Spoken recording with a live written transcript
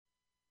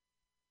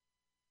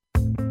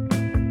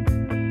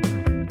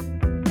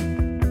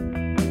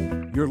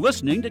You're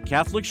listening to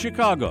Catholic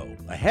Chicago.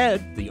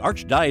 Ahead, the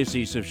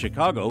Archdiocese of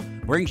Chicago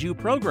brings you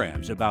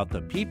programs about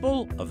the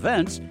people,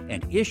 events,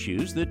 and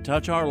issues that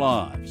touch our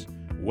lives.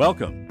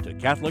 Welcome to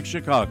Catholic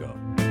Chicago.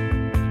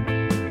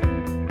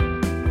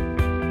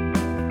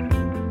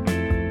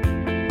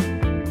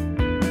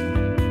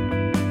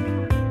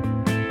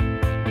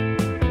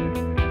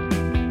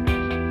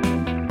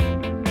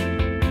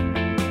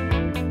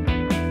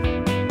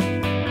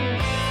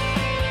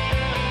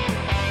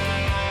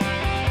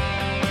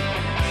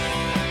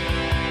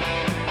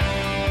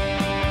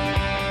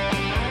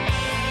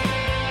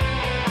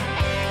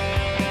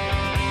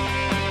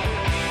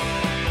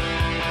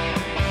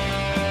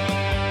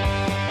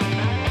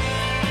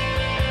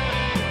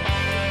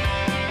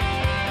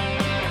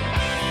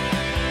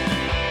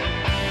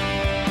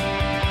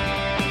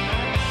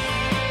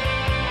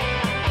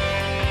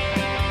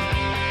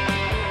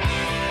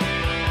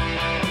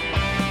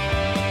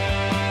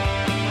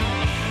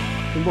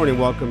 Good morning.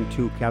 Welcome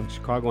to Catholic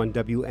Chicago on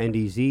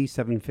WNDZ,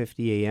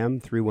 750 AM,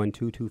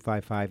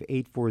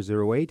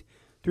 312-255-8408,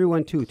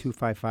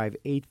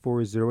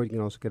 312-255-8408. You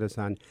can also get us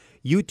on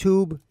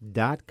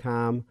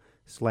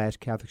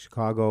youtube.com/Catholic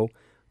Chicago.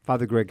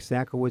 Father Greg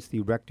Sakowicz,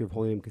 the rector of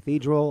Holy Name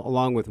Cathedral,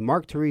 along with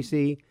Mark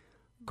Teresi,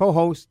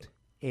 co-host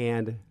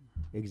and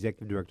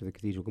executive director of the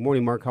cathedral. Good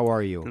morning, Mark. How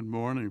are you? Good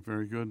morning.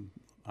 Very good.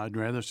 I'd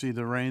rather see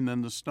the rain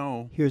than the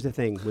snow. Here's the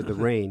thing. With the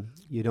rain,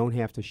 you don't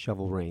have to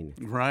shovel rain.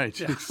 Right,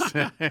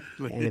 exactly.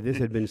 And if this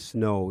had been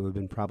snow, it would have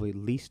been probably at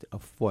least a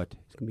foot.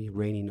 It's going to be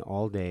raining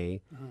all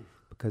day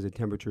because the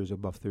temperature is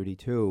above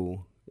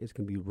 32. It's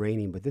going to be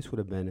raining, but this would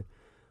have been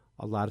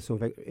a lot of snow.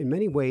 In fact, in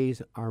many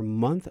ways, our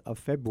month of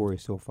February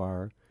so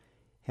far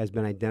has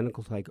been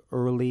identical to like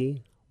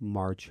early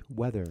March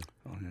weather.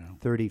 Oh, yeah.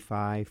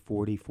 35,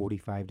 40,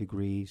 45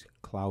 degrees,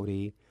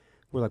 cloudy.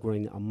 We're like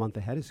running a month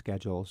ahead of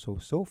schedule.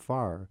 So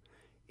far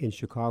in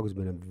Chicago has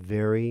been a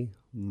very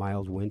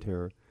mild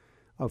winter.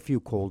 A few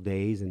cold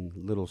days and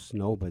little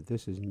snow, but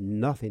this is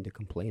nothing to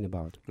complain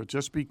about. But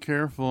just be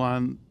careful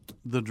on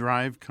the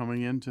drive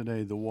coming in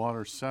today. The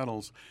water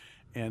settles,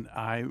 and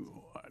I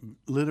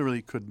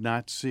literally could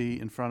not see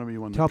in front of me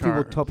when Tell the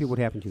car... people what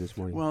happened to you this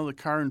morning. Well, the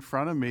car in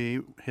front of me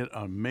hit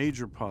a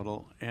major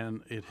puddle,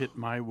 and it hit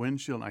my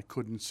windshield, and I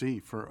couldn't see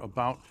for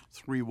about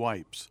 3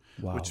 wipes,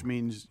 Wow. which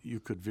means you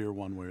could veer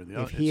one way or the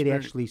other. If he had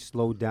actually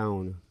slowed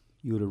down,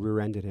 you would have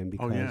rear-ended him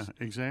because Oh, yeah,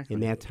 exactly. in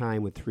that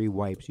time with 3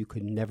 wipes, you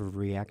could never have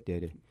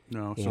reacted.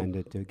 No, and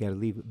to get to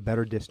leave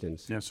better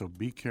distance. Yeah, so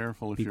be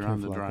careful if Be you're on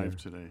the careful out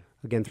drive there. today.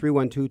 Again,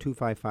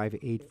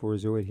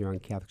 312-255-8408 here on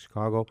Catholic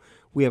Chicago.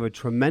 We have a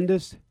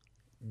tremendous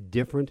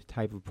different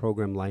type of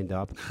program lined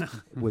up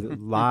with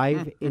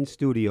live in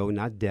studio,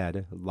 not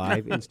dead,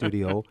 live in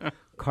studio,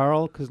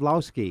 Karl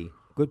Kozlowski,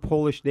 good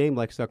Polish name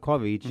like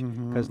Sakowicz,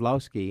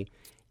 Kozlowski,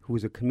 who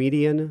is a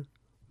comedian,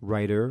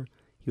 writer.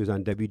 He was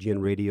on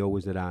WGN Radio.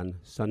 Was it on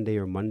Sunday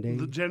or Monday?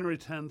 The January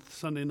 10th,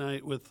 Sunday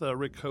night with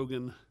Rick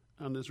Hogan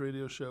on his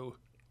radio show.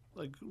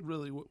 Like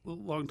really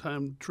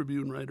long-time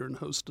Tribune writer and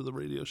host of the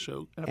radio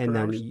show. And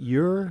then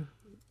your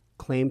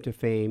claim to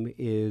fame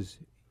is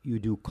you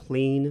do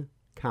clean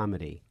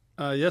comedy.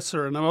 Yes,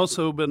 sir. And I've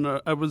also been,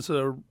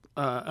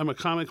 I'm a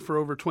comic for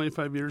over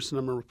 25 years, and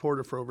I'm a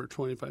reporter for over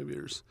 25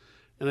 years.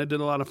 And I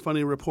did a lot of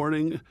funny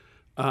reporting,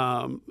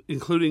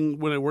 including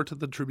when I worked at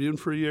the Tribune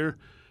for a year.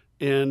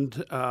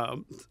 And I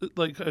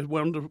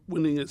wound up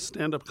winning a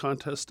stand-up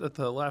contest at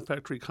the Laugh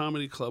Factory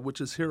Comedy Club,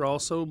 which is here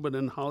also, but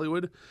in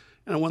Hollywood.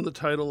 And I won the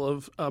title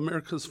of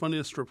America's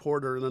Funniest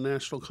Reporter in the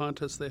national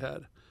contest they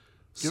had.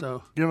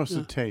 Give us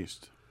a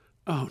taste.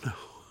 Oh, no.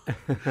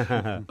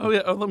 Oh,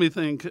 yeah. Oh, let me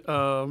think.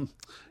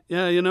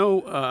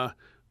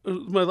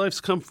 My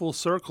life's come full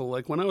circle.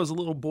 Like when I was a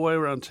little boy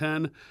around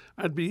 10,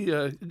 I'd be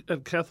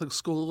at Catholic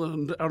school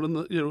and out in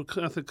the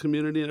Catholic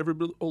community, and every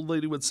old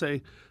lady would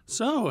say,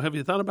 "So, have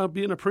you thought about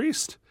being a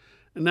priest?"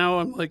 And now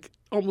I'm like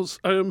I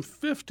am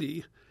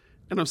 50,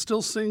 and I'm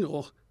still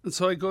single. And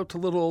so I go up to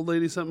little old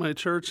ladies at my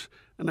church,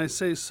 and I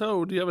say,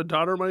 "So, do you have a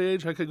daughter my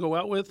age I could go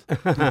out with?"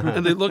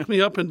 And they look me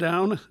up and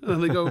down,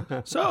 and they go,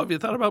 "So, have you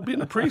thought about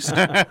being a priest?"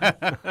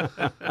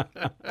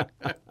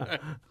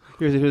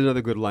 Here's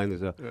another good line.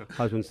 There's a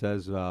husband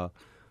says, my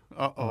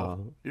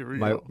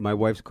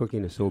wife's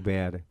cooking is so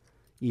bad,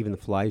 even the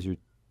flies are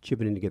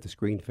chipping in to get the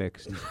screen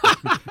fixed.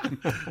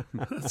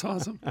 That's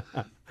awesome.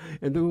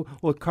 And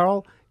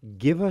Karl,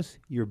 give us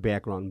your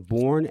background.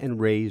 Born and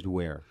raised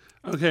where?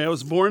 Okay, I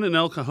was born in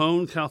El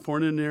Cajon,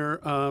 California, near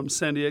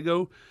San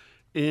Diego,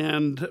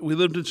 and we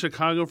lived in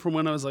Chicago from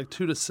when I was like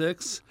 2 to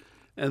 6.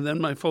 And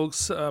then my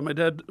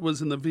dad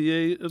was in the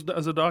VA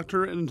as a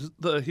doctor, and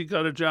he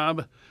got a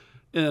job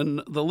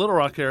in the Little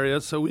Rock area,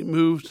 so we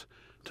moved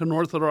to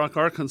North Little Rock,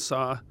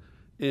 Arkansas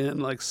in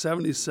like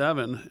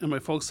 77, and my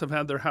folks have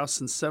had their house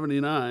since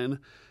 79.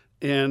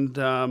 And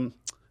so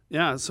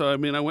I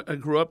mean, I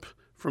grew up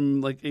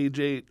from like age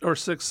 8 or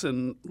 6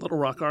 in Little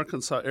Rock,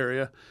 Arkansas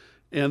area,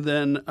 and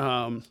then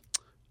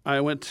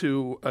I went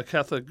to a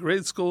Catholic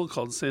grade school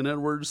called St.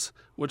 Edward's,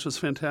 which was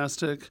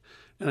fantastic,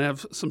 and I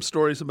have some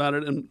stories about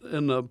it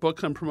in the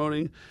book I'm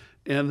promoting.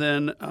 And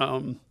then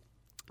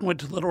went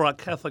to Little Rock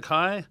Catholic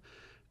High,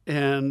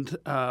 and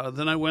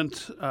then I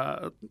went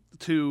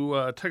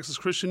to Texas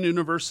Christian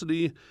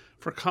University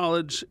for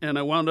college, and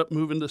I wound up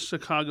moving to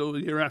Chicago a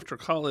year after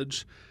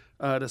college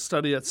to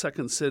study at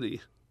Second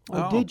City.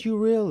 Oh, did you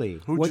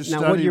really? Who'd you Now, what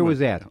study year with? was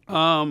that?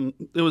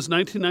 It was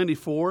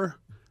 1994,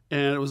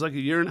 and it was like a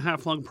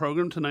year-and-a-half long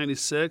program to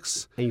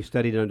 96. And you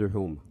studied under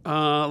whom?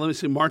 Let me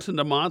see, Martin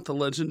DeMont, the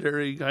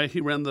legendary guy. He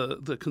ran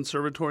the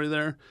conservatory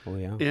there. Oh,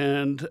 yeah.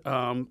 And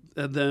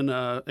then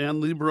Ann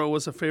Libro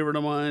was a favorite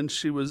of mine.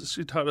 She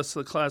taught us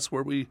the class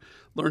where we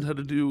learned how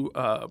to do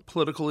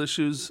political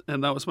issues,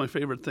 and that was my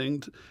favorite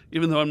thing.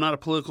 Even though I'm not a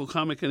political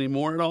comic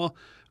anymore at all,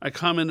 I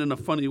comment in a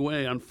funny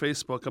way on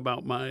Facebook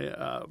about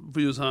my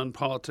views on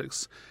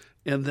politics.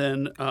 And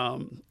then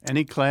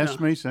Any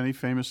classmates? Any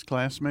famous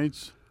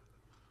classmates?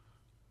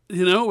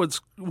 you know, it's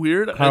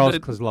weird. Carl I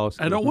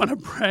Kozlowski. don't want to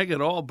brag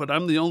at all, but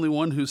I'm the only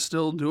one who's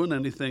still doing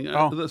anything,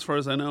 as far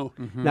as I know.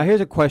 Now,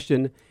 here's a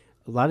question.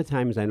 A lot of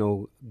times I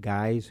know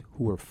guys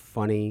who are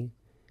funny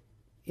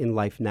in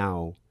life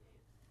now,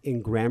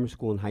 in grammar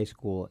school and high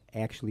school,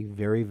 actually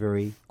very,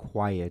 very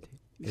quiet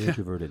and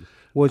introverted.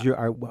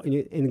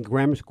 In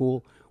grammar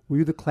school, were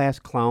you the class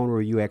clown or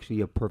were you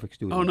actually a perfect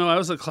student? Oh, no, I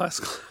was a class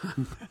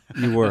clown.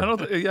 You were.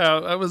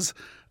 I was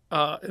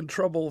in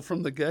trouble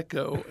from the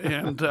get-go.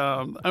 And,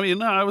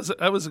 I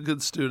was a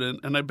good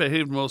student, and I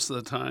behaved most of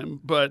the time.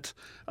 But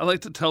I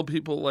like to tell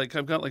people, like,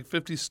 I've got, like,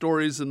 50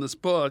 stories in this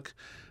book,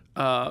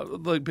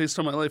 like, based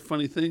on my life,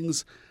 funny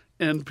things.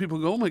 And people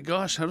go, oh, my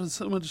gosh, how did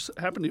so much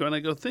happen to you? And I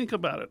go, think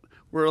about it.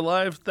 We're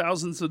alive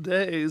thousands of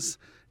days,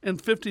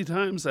 and 50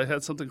 times I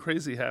had something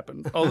crazy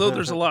happen. Although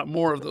there's a lot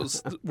more of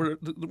those where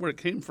it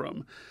came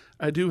from.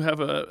 I do have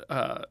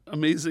a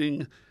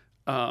amazing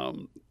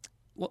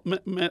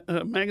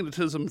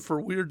magnetism for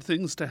weird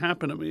things to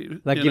happen to me.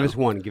 Like, give us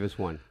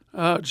one.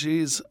 Oh,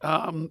 geez.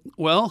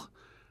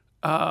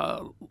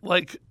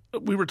 Like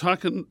we were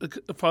talking,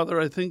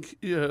 Father, I think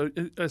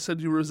I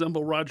said you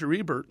resemble Roger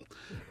Ebert,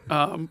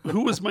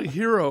 who was my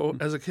hero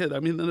as a kid. I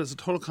mean, that is a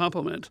total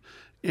compliment.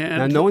 And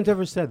Now, no one's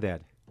ever said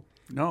that.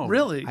 No.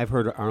 really? I've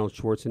heard Arnold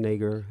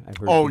Schwarzenegger. I've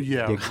heard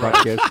Dick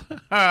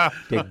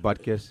Butkus. Dick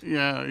Butkus.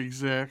 Yeah,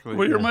 exactly.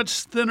 Well, you're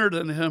much thinner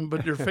than him,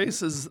 but your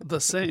face is the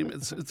same.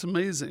 It's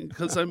amazing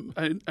because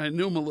I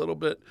knew him a little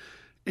bit.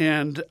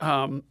 And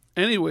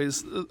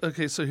anyways,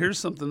 okay, so here's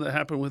something that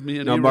happened with me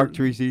and Now, Ebert. Mark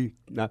Teresi,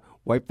 now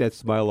wipe that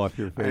smile off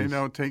your face. I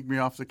know. Take me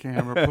off the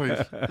camera, please.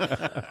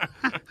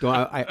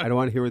 I don't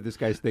want to hear what this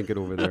guy's thinking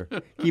over there.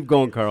 Keep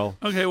going, Carl.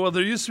 Okay, well,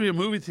 there used to be a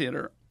movie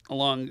theater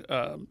along,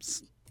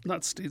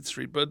 not State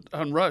Street, but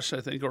on Rush, I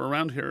think, or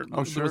around here.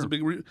 Oh, There was sure. a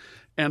big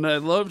and I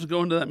loved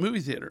going to that movie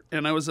theater.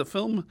 And I was a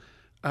film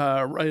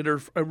writer.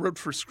 I wrote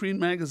for Screen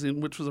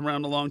Magazine, which was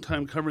around a long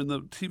time covering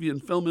the TV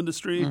and film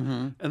industry.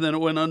 And then it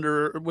went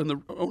under when the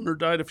owner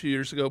died a few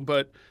years ago.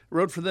 But I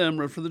wrote for them,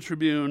 wrote for the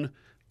Tribune,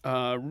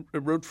 I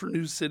wrote for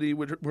New City,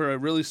 where I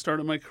really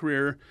started my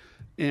career.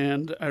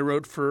 And I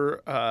wrote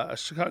for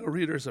Chicago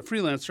Reader as a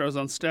freelancer. I was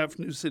on staff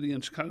New City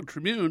and Chicago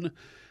Tribune.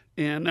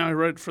 And now I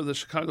write for the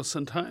Chicago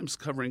Sun-Times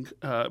covering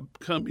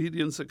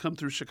comedians that come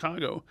through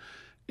Chicago.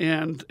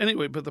 And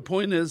anyway, but the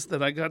point is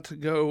that I got to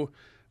go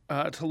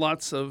to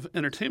lots of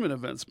entertainment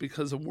events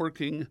because of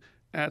working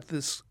at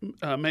this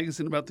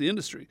magazine about the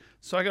industry.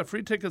 So I got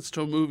free tickets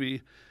to a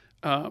movie.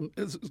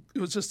 It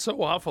was just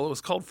so awful. It was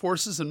called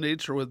Forces of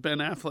Nature with Ben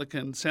Affleck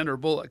and Sandra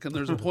Bullock, and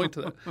there's a point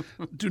to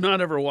that. Do not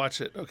ever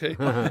watch it, okay?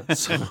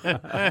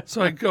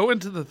 So I go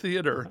into the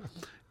theater.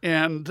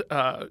 And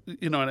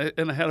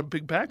and I had a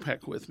big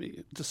backpack with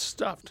me, just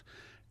stuffed,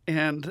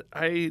 and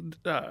I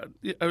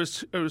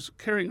was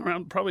carrying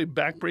around probably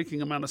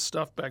backbreaking amount of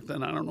stuff back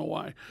then. I don't know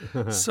why.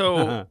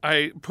 So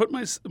I put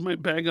my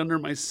bag under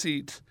my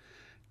seat,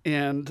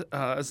 and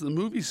as the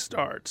movie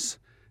starts,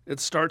 it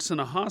starts in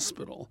a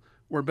hospital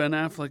where Ben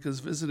Affleck is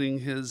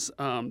visiting his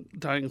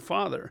dying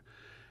father,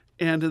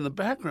 and in the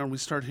background we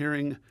start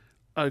hearing,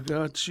 I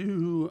got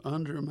you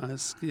under my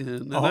skin.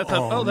 And I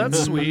thought, oh,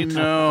 that's sweet.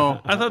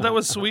 No. I thought that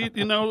was sweet,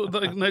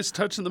 like nice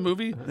touch in the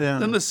movie. Yeah.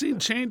 Then the scene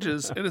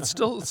changes, and it's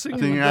still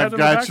singing that I've in the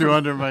got you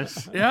background. under my...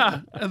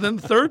 Yeah, and then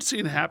the third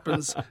scene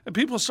happens, and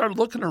people started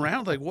looking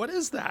around like, what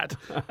is that?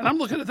 And I'm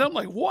looking at them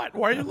like, what?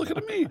 Why are you looking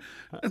at me?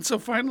 And so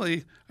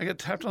finally, I get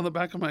tapped on the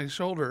back of my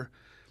shoulder,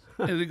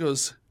 and he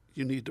goes,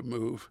 you need to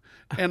move.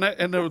 And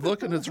I would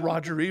look, and it's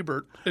Roger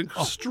Ebert,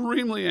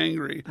 extremely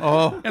angry.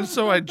 And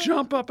so I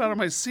jump up out of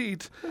my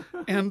seat,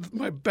 and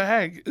my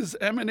bag is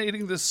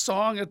emanating this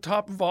song at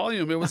top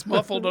volume. It was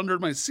muffled under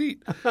my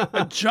seat.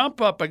 I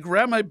jump up, I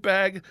grab my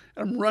bag,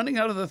 and I'm running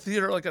out of the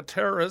theater like a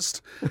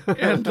terrorist,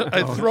 and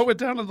I throw it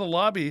down in the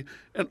lobby,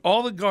 and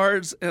all the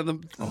guards and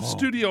the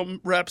studio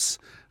reps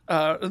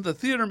the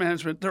theater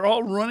management, they're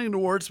all running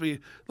towards me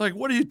like,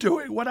 what are you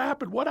doing? What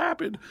happened? What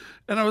happened?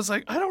 And I was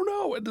like, I don't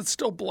know. And it's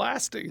still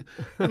blasting.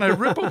 And I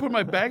rip open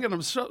my bag and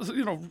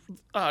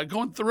I'm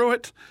going through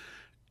it.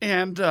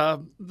 And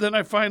then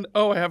I find,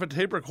 I have a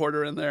tape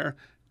recorder in there.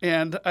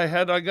 And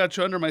I got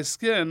you under my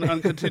skin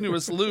on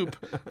continuous loop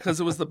because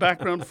it was the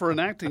background for an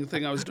acting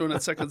thing I was doing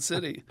at Second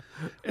City.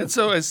 And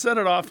so I set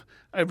it off.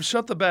 I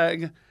shut the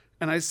bag,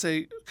 and I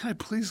say, "Can I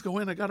please go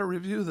in? I got to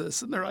review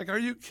this." And they're like, "Are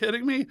you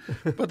kidding me?"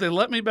 But they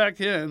let me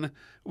back in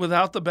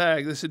without the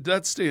bag. They said,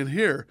 "That's staying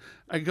here."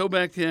 I go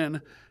back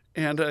in,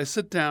 and I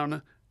sit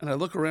down, and I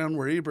look around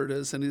where Ebert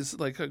is, and he's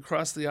like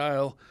across the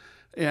aisle,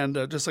 and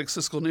just like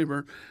Siskel and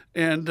Ebert.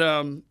 And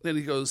then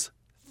he goes,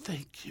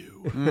 "Thank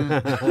you."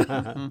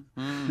 Now,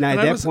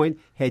 at that point,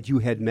 had you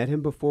met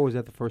him before? Or was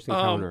that the first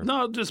encounter?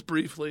 No, just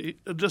briefly,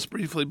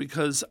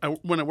 because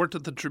when I worked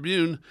at the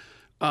Tribune,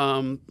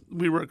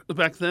 we were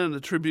back then. The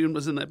Tribune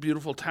was in that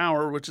beautiful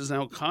tower, which is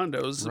now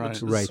condos,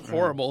 which is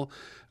horrible.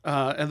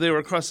 And they were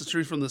across the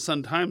street from the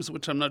Sun-Times,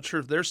 which I'm not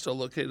sure if they're still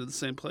located in the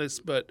same place.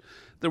 But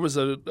there was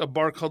a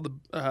bar called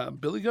the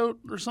Billy Goat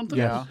or something.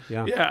 Yeah.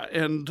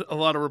 And a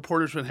lot of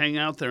reporters would hang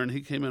out there, and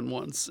he came in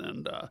once,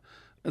 and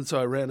so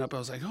I ran up. I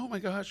was like, "Oh my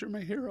gosh, you're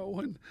my hero!"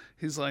 And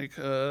he's like,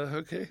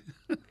 "Okay."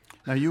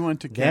 Now you went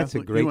to That's a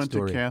Catholic. great You went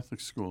story. to Catholic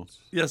schools.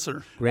 Yes,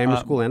 sir. Grammar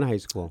school and high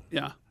school.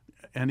 Yeah.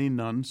 Any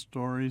nun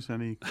stories?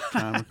 Any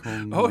comical?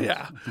 Oh nuns?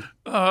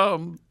 yeah.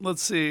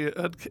 Let's see.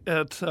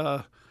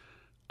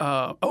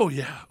 Oh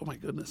yeah. Oh my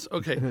goodness.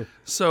 Okay.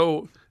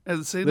 So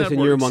at St. Listen,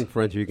 Edward's, you're among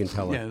friends, you can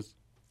tell it. Yes.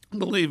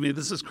 believe me,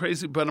 this is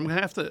crazy, but I'm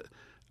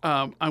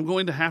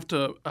going to have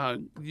to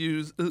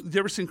use. You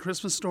ever seen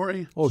Christmas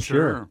Story? Oh,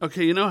 sure.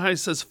 Okay, you know how he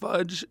says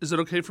fudge? Is it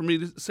okay for me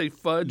to say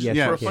fudge Yes,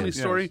 for a you can. funny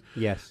story?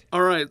 Yes.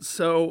 All right,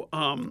 so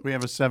We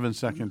have a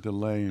 7-second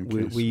delay in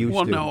case. We used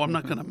well, to. no, I'm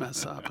not going to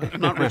mess up.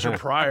 I'm not Richard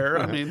Pryor.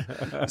 I mean,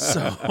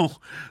 so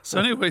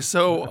anyway,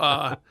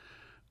 so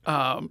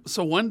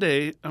one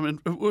day,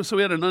 so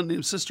we had a nun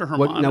named Sister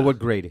Hermana. What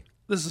grade?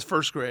 This is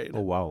first grade. Oh,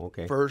 wow,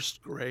 okay.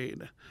 First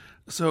grade.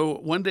 So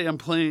one day I'm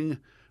playing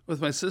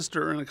with my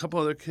sister and a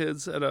couple other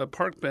kids at a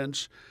park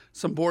bench,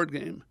 some board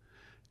game.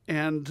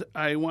 And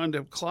I wound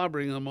up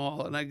clobbering them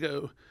all. And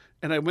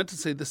I went to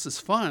say, "This is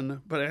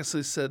fun," but I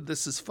actually said,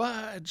 "This is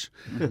fudge."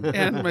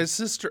 And my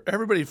sister,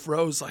 everybody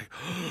froze like,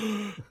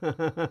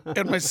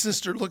 and my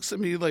sister looks at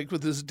me like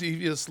with this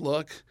devious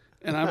look.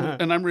 And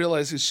I'm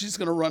realizing she's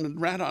going to run and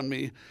rat on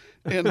me.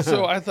 And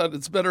so I thought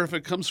it's better if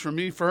it comes from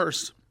me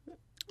first.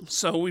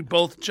 So we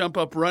both jump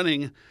up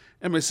running,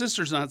 and my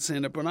sister's not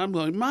saying it, but I'm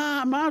going,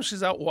 Mom,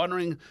 she's out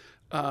watering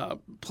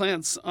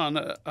plants on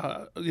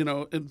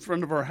in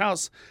front of our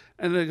house.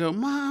 And I go,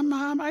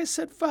 Mom, I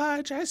said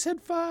fudge.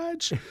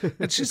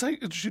 And she's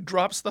like, she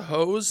drops the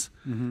hose,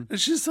 and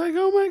she's like,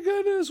 "Oh my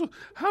goodness,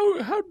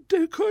 how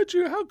could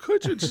you? How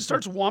could you?" And she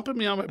starts whomping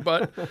me on my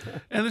butt,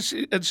 and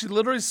she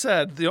literally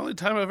said, the only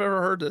time I've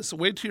ever heard this,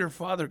 "Wait till your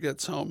father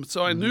gets home."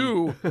 So I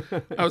knew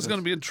I was going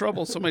to be in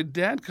trouble. So my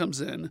dad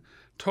comes in,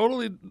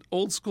 totally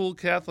old school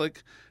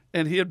Catholic,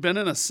 and he had been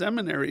in a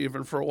seminary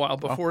even for a while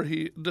before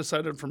he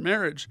decided for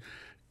marriage.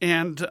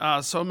 And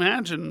so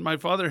imagine my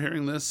father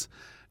hearing this,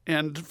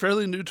 and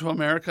fairly new to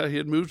America. He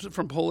had moved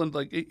from Poland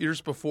like 8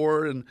 years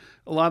before, and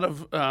a lot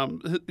of,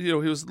 he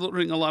was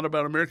learning a lot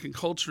about American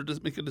culture to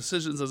make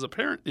decisions as a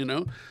parent,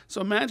 So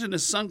imagine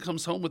his son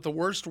comes home with the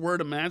worst word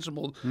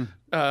imaginable,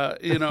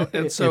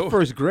 and so. In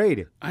first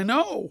grade. I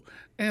know.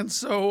 And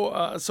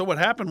so what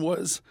happened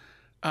was,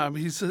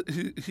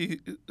 he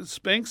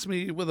spanks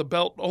me with a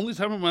belt, only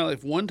time in my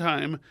life, one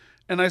time,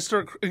 and I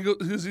start,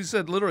 he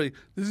said literally,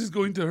 "This is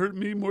going to hurt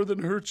me more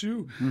than hurt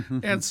you."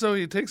 And so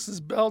he takes his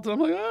belt, and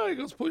I'm like, he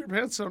goes, "Pull your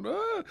pants down,"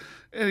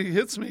 and he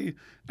hits me,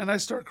 and I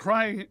start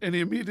crying, and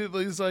he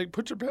immediately is like,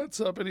 "Put your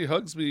pants up," and he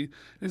hugs me,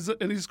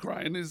 and he's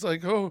crying. He's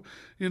like, "Oh,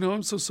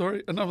 I'm so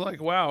sorry." And I'm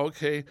like, wow,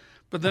 okay.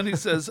 But then he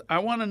says, "I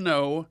want to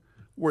know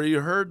where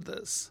you heard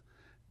this."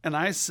 And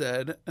I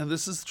said, and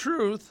this is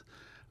truth,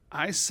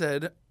 I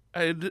said,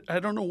 I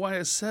don't know why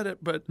I said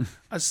it, but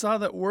I saw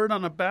that word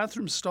on a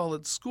bathroom stall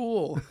at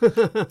school.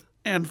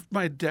 And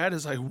my dad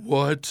is like,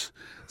 "What?"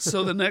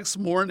 So the next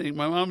morning,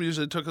 my mom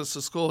usually took us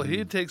to school.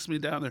 He takes me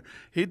down there.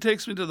 He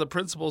takes me to the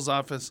principal's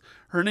office.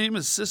 Her name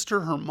is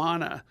Sister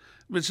Hermana,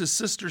 which is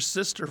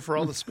sister for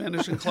all the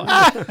Spanish inclined.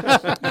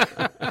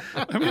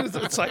 I mean,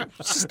 it's like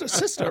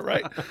sister,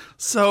 right?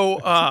 So,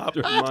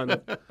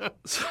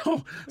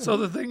 so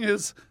the thing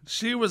is,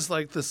 she was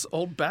like this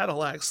old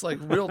battle axe, like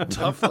real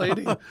tough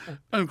lady.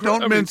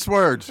 Don't mince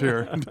words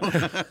here.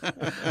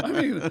 I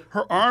mean,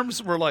 her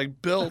arms were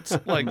like built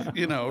like,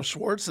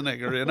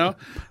 Schwarzenegger,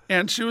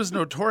 and she was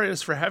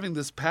notorious for having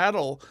this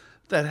paddle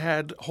that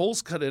had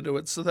holes cut into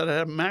it so that it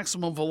had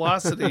maximum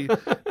velocity.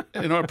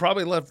 It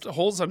probably left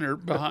holes on your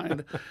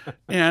behind.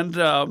 And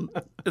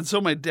so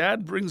my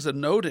dad brings a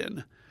note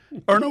in.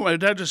 Or no, my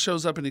dad just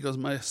shows up and he goes,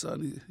 "My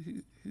son,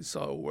 he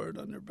saw a word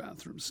on your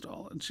bathroom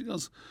stall." And she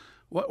goes,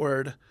 "What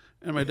word?"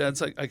 And my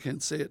dad's like, "I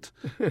can't say it."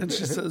 And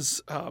she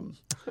says, she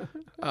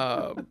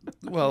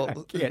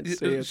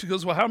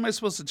goes, "Well, how am I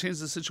supposed to change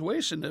the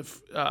situation if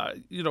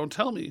you don't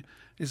tell me?"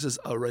 He says,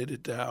 "I'll write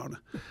it down."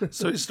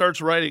 So he starts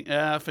writing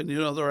F and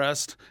the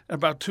rest. And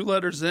about 2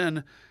 letters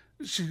in,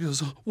 She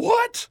goes,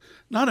 "What?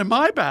 Not in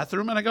my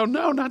bathroom?" And I go,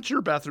 "No, not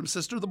your bathroom,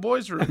 sister, the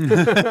boys' room."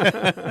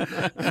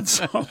 And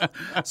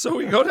so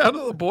we go down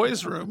to the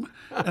boys' room,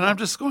 and I'm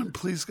just going,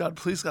 please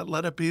God,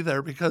 let it be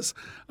there, because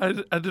I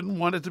didn't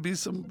want it to be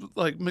some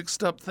like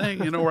mixed up thing,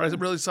 where I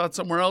really saw it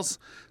somewhere else.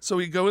 So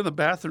we go in the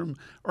bathroom,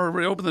 or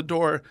we open the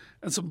door,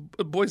 and some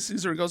boy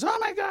sees her and goes, "Oh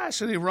my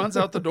gosh," and he runs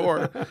out the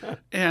door.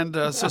 And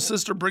so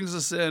sister brings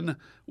us in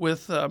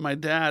with my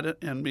dad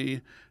and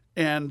me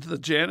and the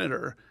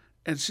janitor.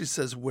 And she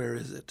says, "Where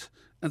is it?"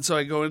 And so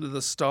I go into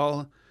the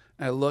stall,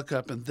 and I look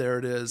up, and there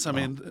it is. I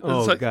mean,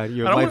 it's like, God,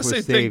 your life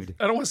was saved.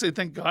 I don't want to say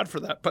thank God for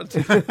that, but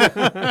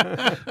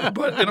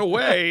but in a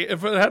way,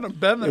 if it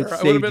hadn't been there,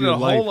 I would have been in a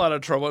whole lot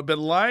of trouble. I've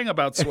been lying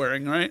about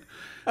swearing, right?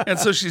 And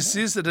so she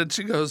sees it, and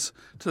she goes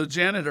to the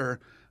janitor,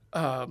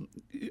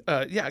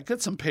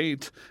 get some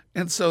paint.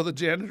 And so the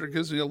janitor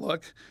gives me a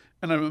look,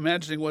 and I'm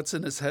imagining what's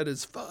in his head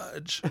is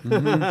fudge.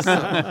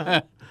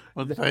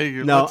 Well, thank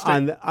you. Now,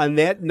 on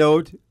that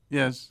note,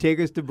 yes,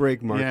 take us to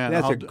break, Mark. Yeah,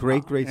 that's a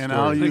great story. And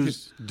I'll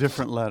use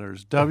different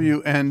letters.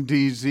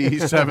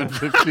 WNDZ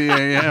 750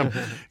 AM,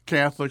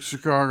 Catholic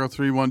Chicago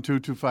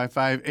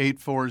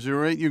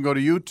 312-255-8408. You can go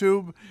to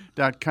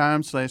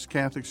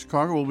youtube.com/Catholic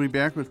Chicago. We'll be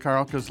back with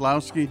Carl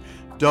Kozlowski.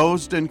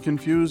 Dozed and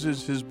Confused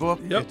is his book.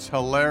 Yep. It's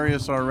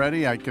hilarious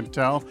already, I can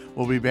tell.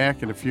 We'll be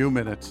back in a few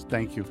minutes.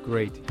 Thank you.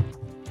 Great.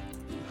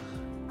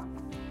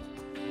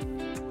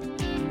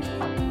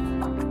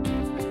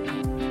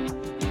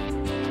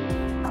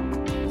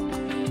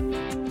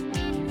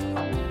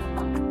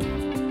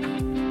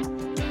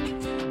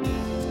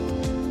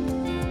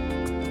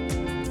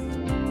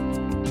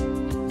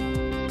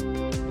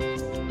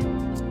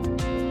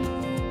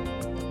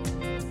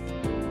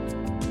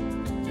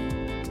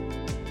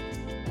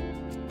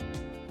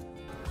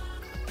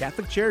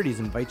 Catholic Charities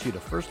invites you to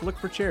First Look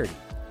for Charity,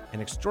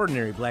 an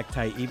extraordinary black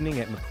tie evening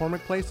at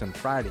McCormick Place on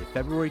Friday,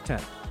 February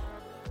 10th.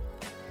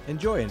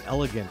 Enjoy an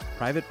elegant,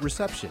 private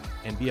reception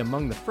and be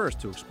among the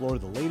first to explore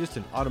the latest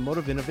in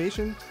automotive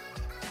innovation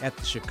at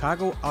the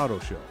Chicago Auto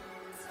Show.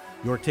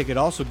 Your ticket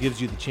also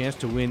gives you the chance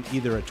to win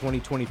either a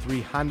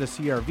 2023 Honda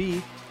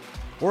CR-V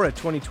or a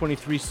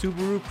 2023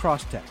 Subaru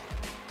Crosstrek.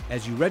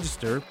 As you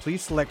register,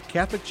 please select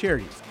Catholic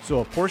Charities so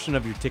a portion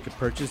of your ticket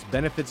purchase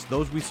benefits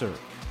those we serve.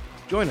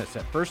 Join us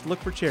at First Look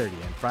for Charity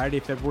on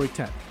Friday, February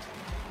 10th.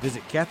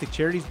 Visit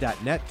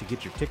CatholicCharities.net to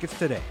get your tickets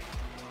today.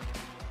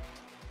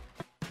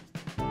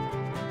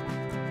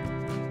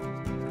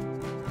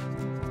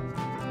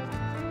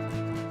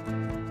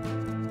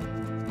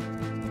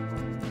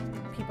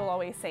 People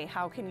always say,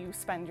 how can you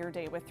spend your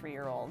day with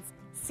 3-year-olds?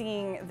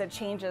 Seeing the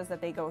changes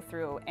that they go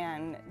through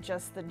and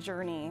just the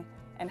journey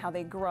and how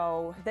they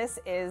grow, this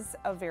is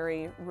a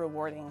very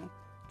rewarding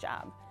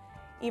job.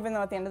 Even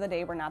though at the end of the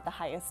day, we're not the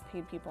highest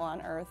paid people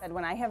on earth. And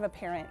when I have a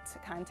parent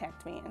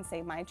contact me and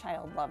say, my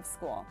child loves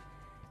school,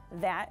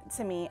 that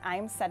to me,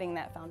 I'm setting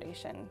that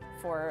foundation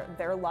for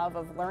their love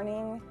of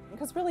learning.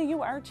 Because really,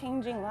 you are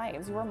changing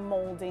lives. You are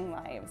molding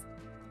lives.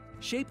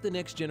 Shape the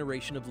next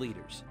generation of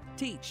leaders.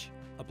 Teach.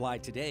 Apply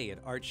today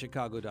at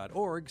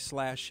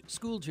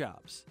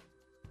artchicago.org/schooljobs.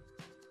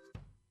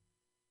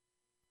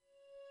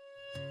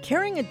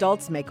 Caring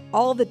adults make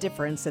all the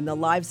difference in the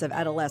lives of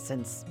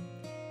adolescents.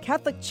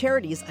 Catholic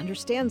Charities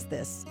understands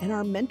this, and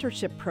our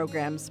mentorship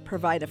programs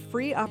provide a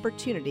free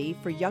opportunity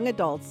for young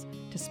adults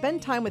to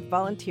spend time with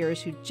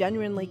volunteers who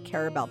genuinely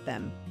care about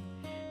them.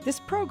 This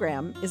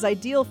program is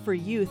ideal for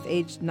youth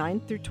aged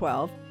 9 through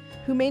 12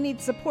 who may need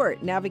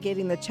support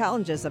navigating the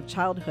challenges of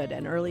childhood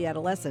and early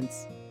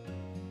adolescence.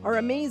 Our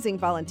amazing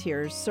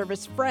volunteers serve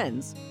as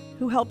friends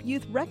who help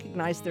youth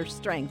recognize their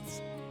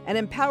strengths and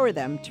empower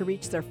them to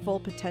reach their full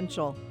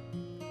potential.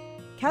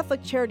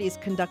 Catholic Charities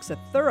conducts a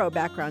thorough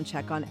background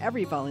check on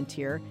every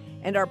volunteer,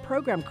 and our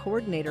program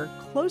coordinator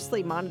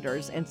closely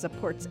monitors and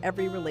supports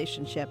every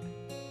relationship.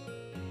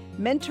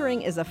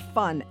 Mentoring is a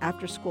fun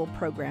after-school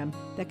program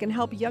that can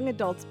help young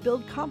adults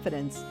build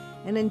confidence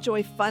and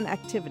enjoy fun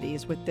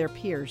activities with their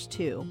peers,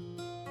 too.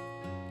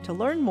 To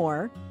learn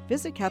more,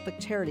 visit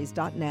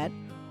CatholicCharities.net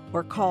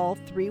or call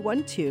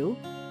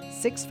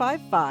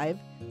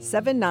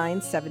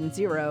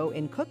 312-655-7970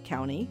 in Cook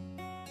County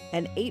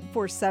and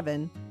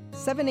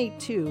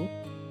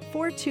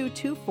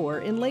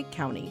 847-782-4224 in Lake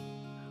County.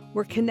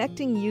 We're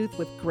connecting youth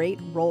with great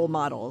role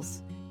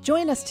models.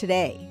 Join us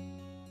today.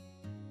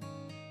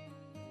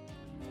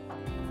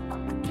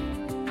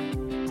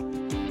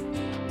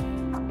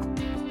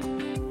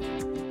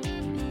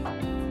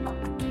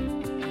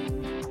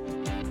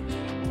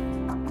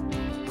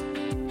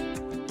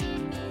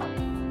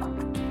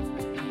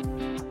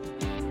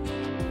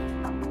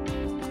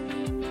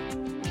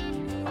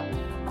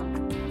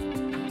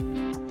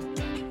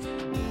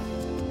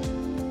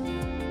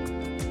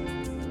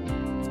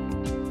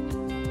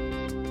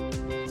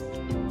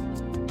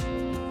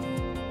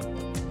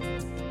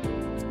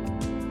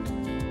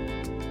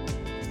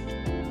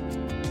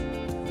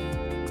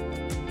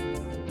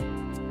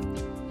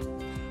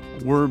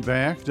 We're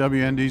back.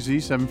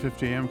 WNDZ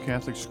 750 AM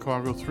Catholic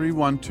Chicago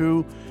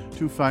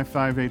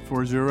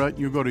 312-255-8408.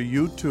 You go to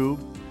YouTube,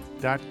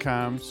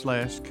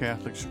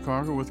 Facebook.com/Catholic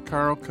Chicago with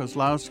Carl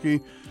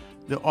Kozlowski,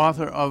 the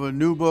author of a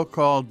new book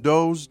called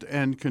Dozed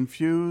and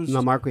Confused.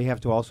 Now, Mark, we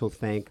have to also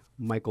thank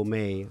Michael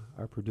May,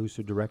 our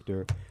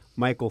producer-director.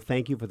 Michael,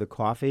 thank you for the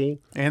coffee.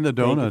 And the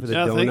donuts.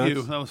 Thank you for the donuts. Thank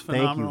you. That was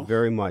phenomenal. Thank you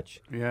very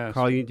much. Yes.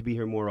 Carl, you need to be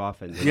here more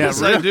often.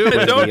 Yes, I do.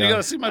 I don't. You got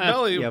to see my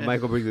belly. Yeah,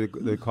 Michael, bring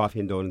the coffee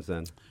and donuts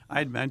then.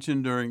 I'd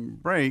mentioned during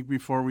break,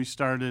 before we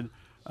started,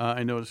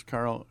 I noticed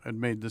Carl had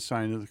made the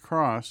sign of the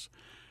cross.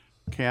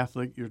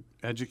 Catholic, you're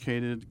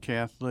educated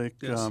Catholic.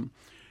 Yes.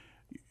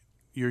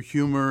 Your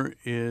humor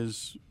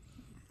is,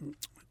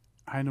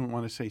 I don't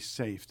want to say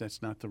safe.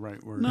 That's not the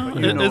right word. No,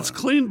 but you know, it's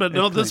clean, but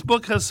no, this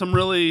book has some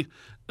really,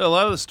 a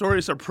lot of the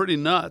stories are pretty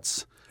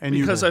nuts. And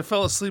because I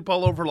fell asleep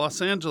all over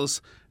Los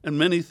Angeles, and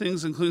many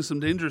things, including some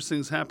dangerous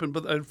things, happened,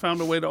 but I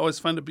found a way to always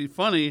find it be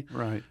funny.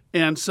 Right.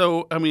 And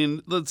so, I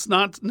mean, it's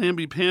not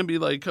namby-pamby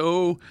like,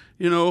 oh,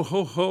 you know,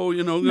 ho-ho,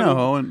 you know.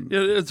 No, and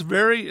it's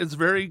very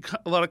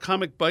a lot of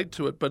comic bite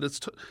to it, but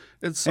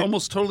it's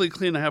almost totally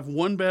clean. I have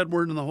one bad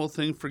word in the whole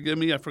thing. Forgive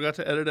me, I forgot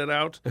to edit it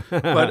out.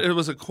 But it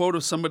was a quote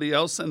of somebody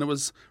else, and it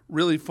was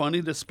really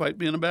funny despite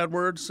being a bad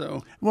word.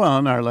 So, well,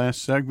 in our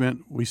last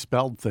segment, we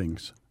spelled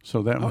things.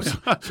 So that was.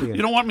 You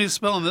don't want me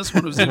spelling this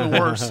one. It was even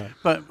worse.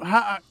 But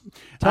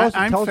Tell us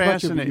I'm about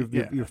fascinated.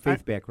 your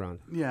faith background.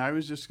 Yeah, I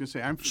was just going to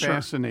say I'm Sure.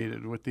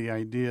 fascinated with the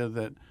idea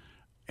that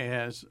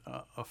as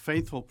a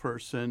faithful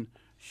person,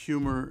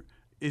 humor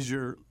is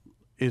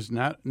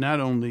not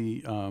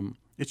only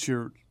it's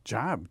your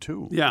job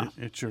too. Yeah.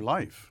 It's your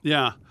life.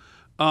 Yeah.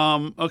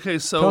 Okay,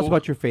 so Tell us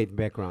about your faith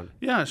background.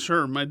 Yeah,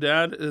 sure. My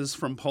dad is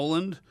from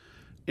Poland,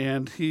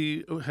 and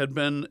he had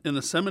been in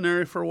a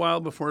seminary for a while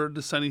before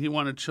deciding he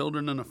wanted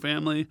children and a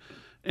family.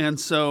 And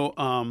so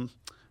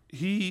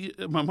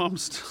my mom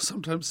still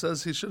sometimes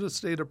says he should have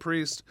stayed a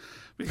priest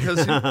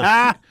because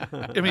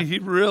he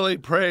really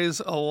prays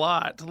a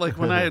lot. Like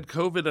when I had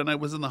COVID and I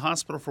was in the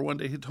hospital for one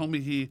day, he told me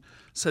he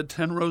said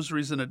 10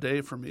 rosaries in a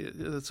day for me.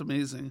 That's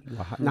amazing.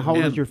 Wow. Now, how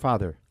old is your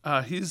father?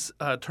 He's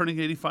turning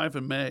 85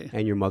 in May.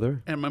 And your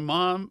mother? And my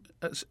mom,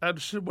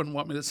 she wouldn't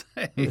want me to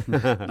say,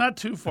 not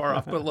too far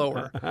off, but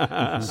lower.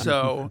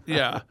 So,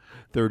 yeah.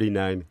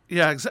 39.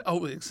 Yeah,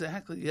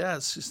 exactly.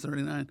 Yes, she's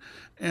 39.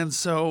 And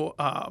so,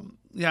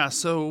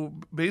 so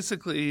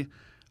basically,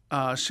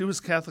 she was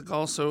Catholic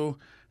also,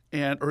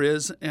 and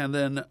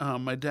then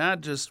my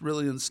dad just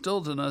really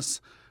instilled in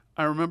us.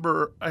 I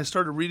remember I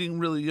started reading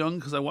really young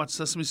because I watched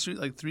Sesame Street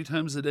like 3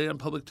 times a day on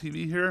public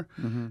TV here,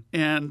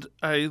 and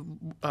I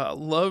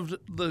loved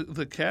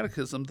the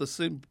catechism, the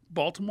St.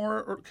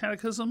 Baltimore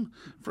Catechism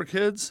for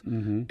kids,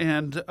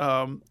 and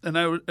I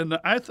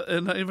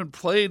even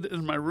played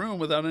in my room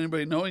without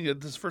anybody knowing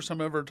it. This is the first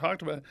time I ever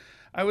talked about it.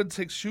 I would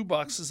take shoe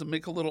boxes and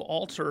make a little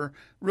altar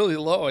really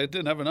low. I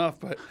didn't have enough,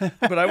 but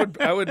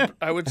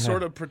I would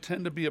sort of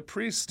pretend to be a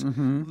priest,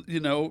 you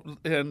know,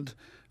 and.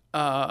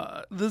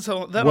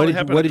 Only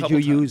happened what a did couple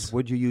you use? times.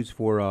 What did you use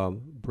for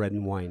bread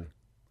and wine?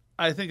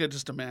 I think I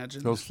just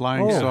imagined. Those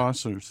flying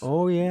saucers.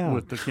 Oh yeah.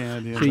 With the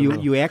candy. So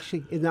you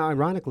actually, now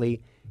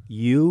ironically,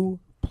 you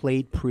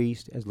played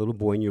priest as a little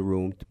boy in your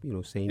room,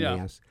 saying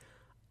mass.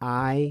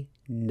 I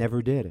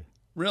never did.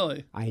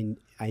 Really? I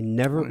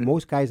never.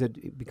 Most guys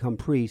that become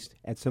priests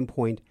at some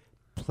point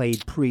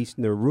played priest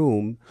in their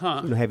room,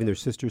 having their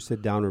sisters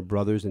sit down or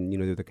brothers, and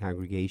they're the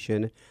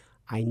congregation.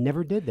 I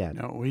never did that.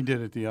 No, we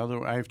did it the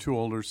other way. I have 2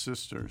 older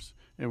sisters,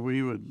 and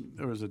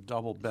there was a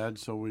double bed,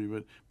 so we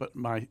would, but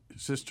my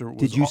sister was...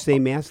 Did you say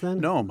mass then?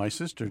 No, my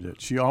sister did.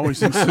 She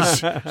always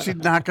insisted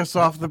she'd knock us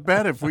off the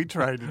bed if we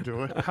tried to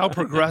do it. How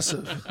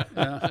progressive.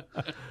 Yeah.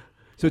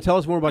 So tell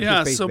us more about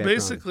your faith background.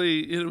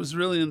 Basically, it was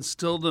really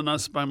instilled in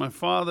us by my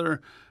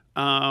father,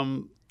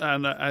 and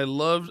I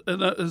loved,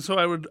 and so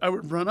I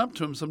would run up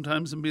to him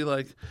sometimes and be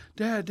like,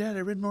 Dad, I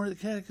read more of the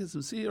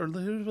catechism, see, or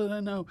here's what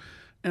I know.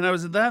 And I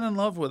was that in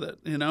love with it,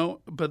 and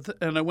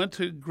I went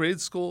to grade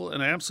school,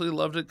 and I absolutely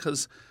loved it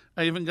because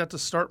I even got to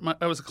start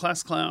I was a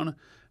class clown,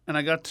 and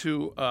I got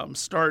to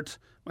start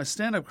my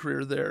stand-up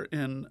career there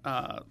in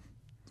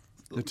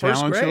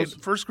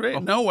First grade. Oh.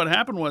 No, what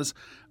happened was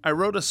I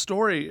wrote a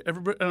story. And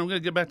I'm going to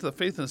get back to the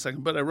faith in a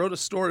second, but I wrote a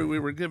story. We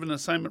were given an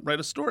assignment, write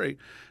a story.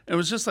 It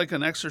was just like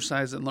an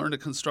exercise and learn to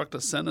construct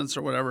a sentence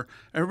or whatever.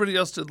 Everybody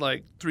else did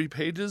like 3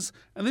 pages,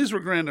 and these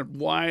were granted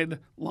wide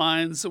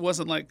lines. It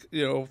wasn't like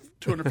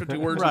 250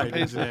 words on a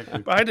page.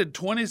 Exactly. But I did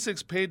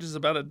 26 pages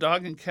about a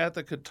dog and cat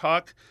that could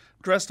talk,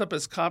 dressed up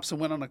as cops, and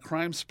went on a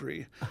crime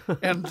spree.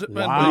 And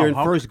wow, you're in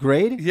first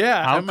grade?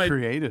 Yeah. How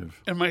creative.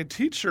 And my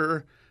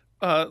teacher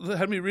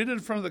had me read it in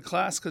front of the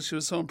class because she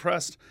was so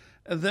impressed.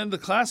 And then the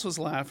class was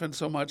laughing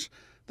so much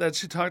that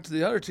she talked to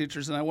the other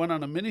teachers, and I went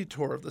on a mini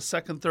tour of the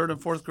 2nd, 3rd,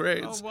 and 4th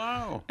grades. Oh,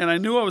 wow. And I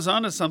knew I was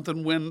onto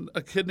something when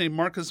a kid named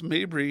Marcus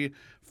Mabry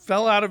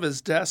fell out of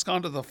his desk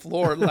onto the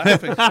floor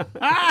laughing.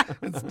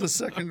 It's the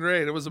 2nd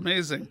grade. It was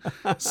amazing.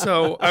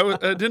 So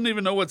I didn't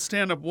even know what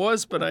stand-up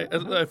was, but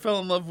I fell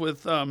in love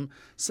with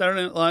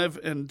Saturday Night Live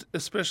and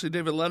especially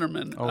David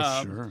Letterman.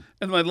 Oh, sure.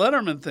 And my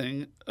Letterman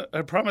thing,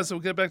 I promise we'll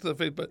get back to the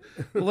faith, but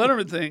the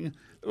Letterman thing,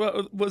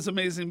 was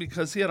amazing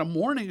because he had a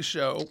morning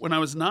show when I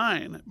was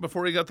 9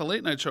 before he got the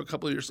late night show a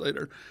couple of years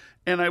later.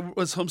 And I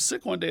was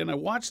homesick one day and I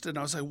watched it and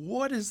I was like,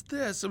 what is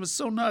this? It was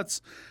so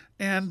nuts.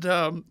 And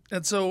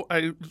so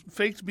I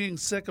faked being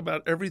sick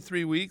about every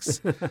 3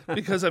 weeks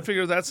because I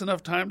figured that's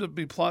enough time to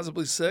be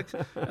plausibly sick.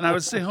 And I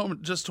would stay home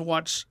just to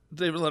watch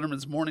David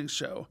Letterman's morning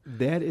show.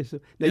 That is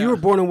now. You were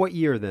born in what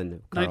year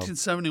then, Carl?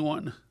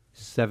 1971.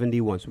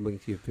 71. So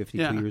you're 52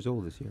 Yeah. years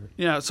old this year.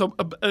 Yeah. So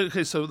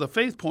okay. So the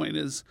faith point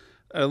is,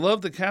 I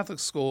love the Catholic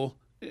school,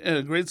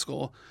 grade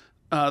school.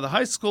 The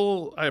high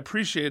school, I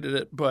appreciated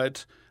it,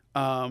 but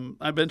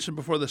I mentioned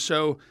before the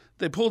show,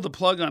 they pulled the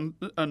plug on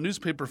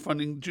newspaper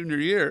funding junior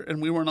year,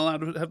 and we weren't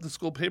allowed to have the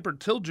school paper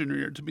till junior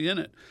year to be in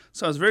it.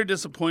 So I was very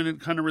disappointed,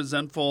 kind of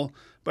resentful.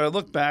 But I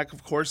look back,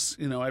 of course,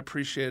 I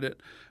appreciate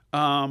it.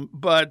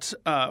 But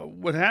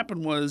what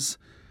happened was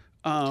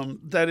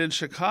that in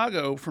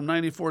Chicago from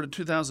 94 to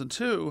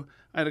 2002,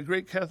 I had a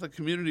great Catholic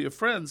community of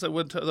friends. I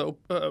went to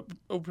the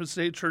Opus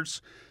Dei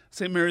Church,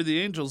 St. Mary of the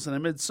Angels, and I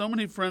made so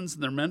many friends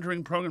in their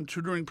mentoring program,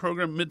 tutoring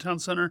program,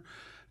 Midtown Center,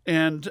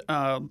 and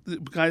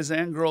guys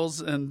and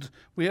girls. And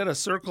we had a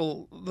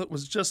circle that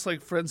was just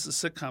like Friends the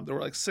sitcom. There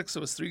were like 6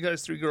 of us, 3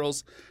 guys, 3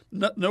 girls,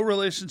 no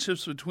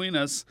relationships between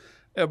us.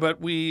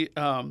 But we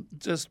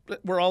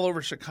we're all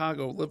over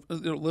Chicago,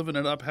 living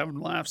it up, having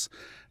laughs.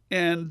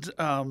 And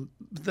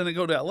then I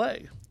go to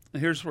L.A.,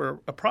 and here's where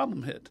a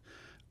problem hit.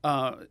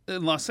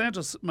 In Los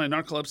Angeles, my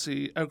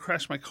narcolepsy, I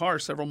crashed my car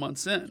several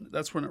months in.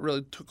 That's when it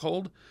really took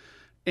hold.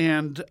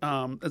 And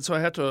so I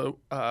had to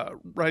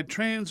ride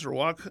trains or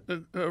walk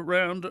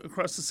around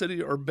across the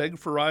city or beg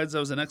for rides. I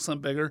was an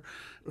excellent beggar.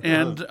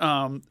 And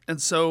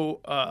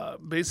so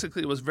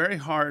basically it was very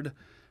hard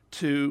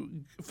to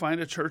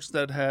find a church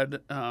that had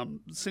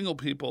single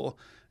people.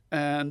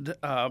 And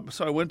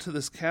so I went to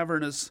this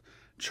cavernous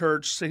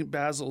church, St.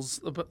 Basil's,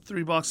 about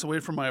 3 blocks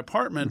away from my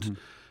apartment. Mm-hmm.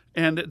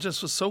 And it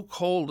just was so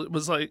cold. It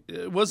was like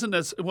it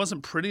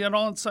wasn't pretty at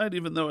all inside,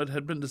 even though it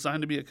had been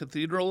designed to be a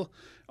cathedral.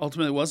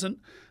 Ultimately, it wasn't.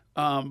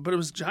 But it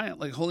was giant,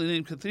 like Holy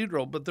Name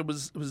Cathedral. But it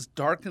was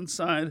dark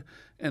inside,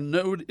 and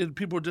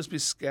people would just be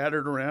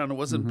scattered around. It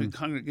wasn't a big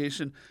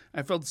congregation.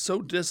 I felt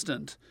so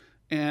distant,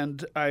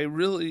 and I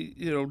really,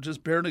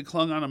 just barely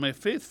clung on to my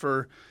faith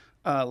for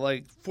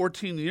like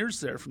 14 years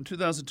there. From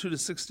 2002 to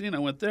 16, I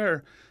went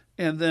there.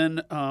 And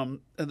then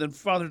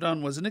Father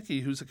Don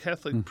Woznicki, who's a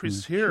Catholic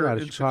priest here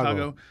in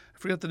Chicago. I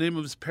forget the name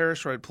of his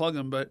parish, or I'd plug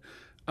him.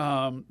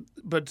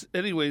 But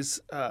anyways,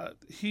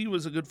 he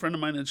was a good friend of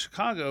mine in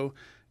Chicago,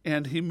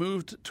 and he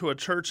moved to a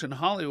church in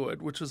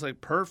Hollywood, which was like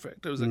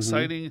perfect. It was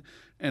exciting,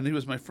 and he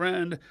was my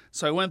friend.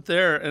 So I went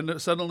there, and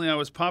suddenly I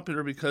was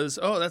popular because,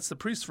 that's the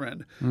priest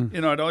friend.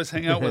 I'd always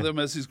hang out with him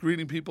as he's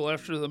greeting people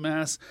after the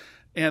Mass.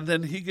 And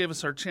then he gave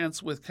us our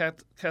chance with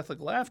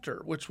Catholic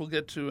Laughter, which we'll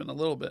get to in a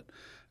little bit.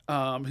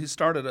 He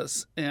started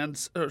us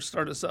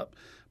up,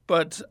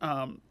 but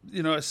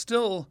I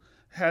still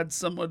had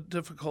somewhat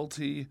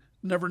difficulty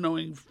never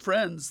knowing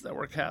friends that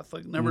were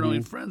Catholic, never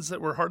knowing friends that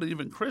were hardly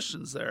even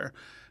Christians there,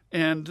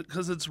 and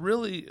because it's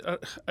really,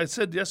 I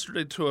said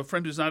yesterday to a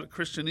friend who's not a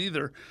Christian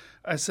either,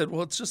 I said,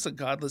 well, it's just a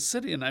godless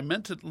city, and I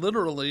meant it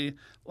literally.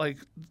 Like,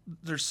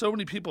 there's so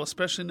many people,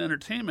 especially in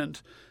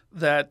entertainment,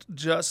 that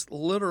just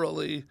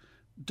literally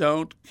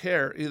don't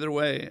care either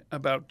way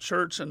about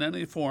church in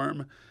any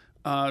form.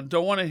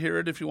 Don't want to hear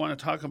it if you want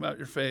to talk about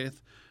your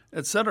faith,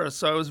 etc.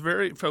 So I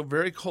felt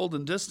very cold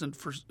and distant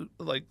for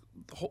like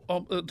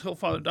until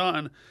Father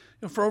Don,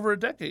 for over a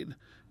decade,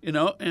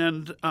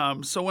 And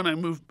so when I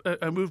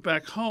moved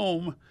back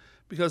home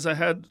because I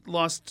had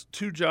lost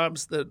 2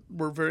 jobs that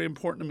were very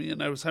important to me,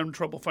 and I was having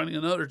trouble finding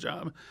another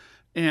job,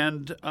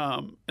 and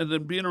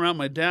then being around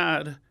my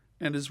dad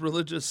and his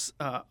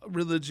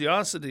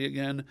religiosity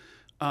again,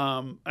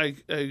 I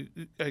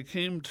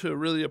came to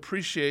really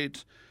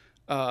appreciate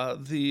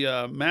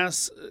the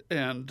Mass,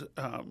 and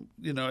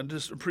and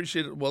just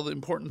appreciate it. Well, the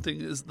important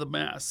thing is the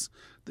Mass,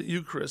 the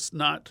Eucharist,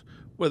 not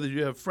whether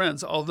you have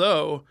friends.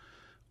 Although,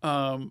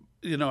 I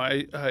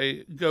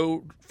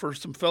go for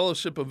some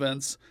fellowship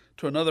events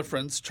to another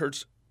friend's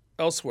church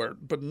elsewhere,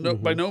 but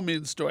by no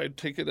means do I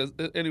take it as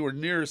anywhere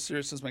near as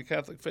serious as my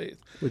Catholic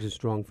faith. Which is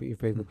strong for your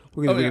faith.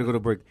 We're going to go to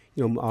break.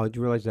 Do you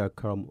realize that,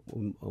 Carl,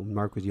 when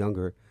Mark was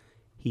younger,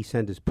 he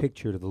sent his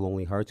picture to the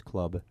Lonely Hearts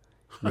Club.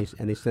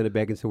 And they sent it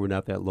back and said, we're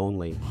not that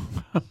lonely.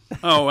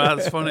 Oh, wow,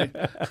 that's funny.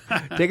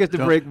 Take us to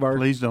break, Mark.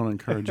 Please don't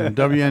encourage him.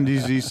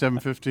 WNDZ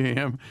 750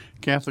 AM,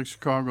 Catholic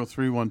Chicago,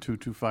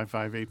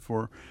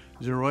 312-255-8408.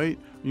 That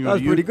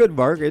was pretty good,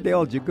 Mark. They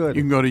all did good.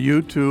 You can go to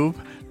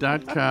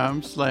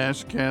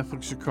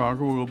youtube.com/Catholic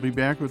Chicago. We'll be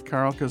back with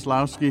Carl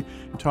Kozlowski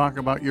and talk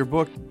about your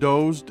book,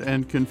 Dozed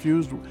and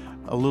Confused.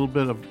 A little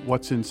bit of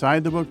what's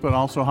inside the book, but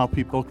also how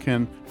people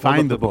can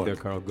find the book. There,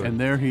 Carl. Good. And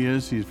there he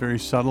is. He's very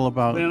subtle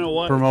about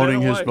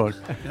promoting his book.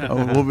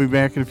 We'll be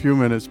back in a few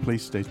minutes.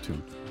 Please stay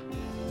tuned.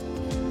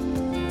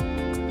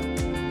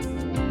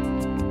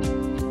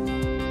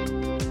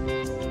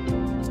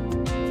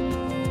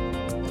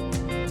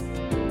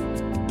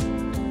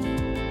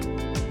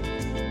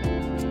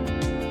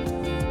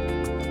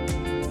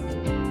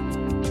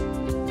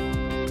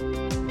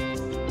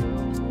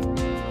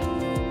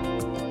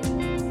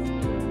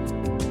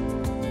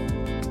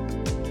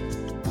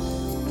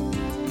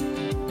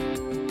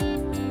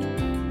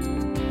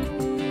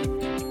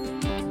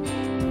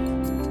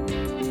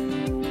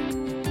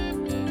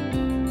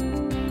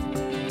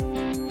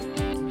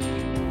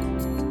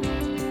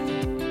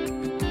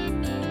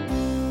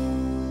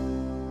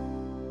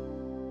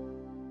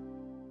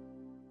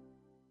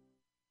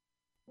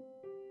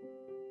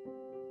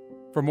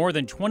 For more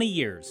than 20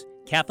 years,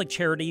 Catholic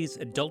Charities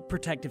Adult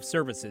Protective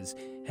Services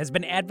has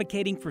been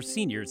advocating for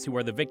seniors who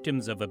are the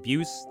victims of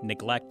abuse,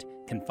 neglect,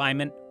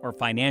 confinement, or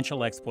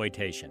financial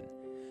exploitation.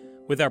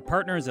 With our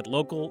partners at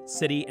local,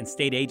 city, and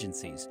state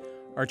agencies,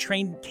 our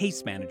trained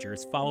case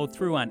managers follow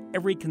through on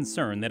every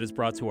concern that is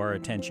brought to our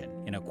attention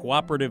in a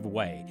cooperative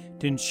way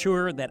to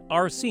ensure that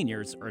our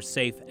seniors are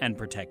safe and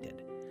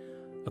protected.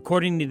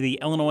 According to the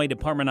Illinois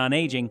Department on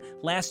Aging,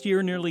 last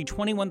year nearly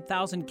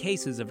 21,000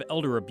 cases of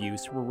elder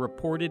abuse were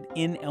reported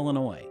in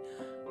Illinois.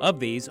 Of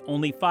these,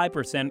 only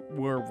 5%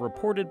 were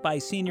reported by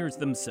seniors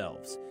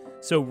themselves.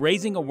 So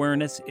raising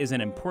awareness is an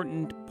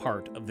important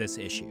part of this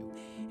issue.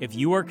 If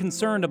you are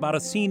concerned about a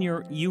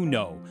senior you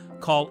know,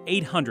 call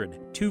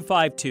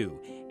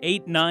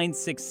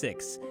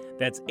 800-252-8966.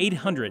 That's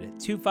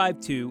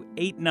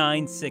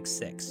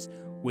 800-252-8966.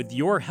 With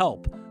your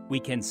help, we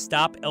can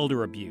stop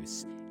elder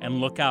abuse and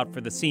look out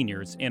for the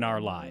seniors in our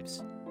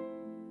lives.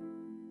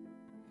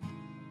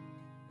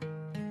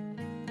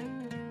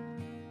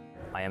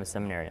 I am a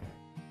seminarian.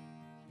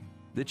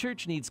 The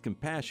church needs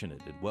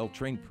compassionate and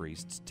well-trained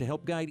priests to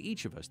help guide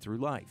each of us through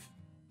life.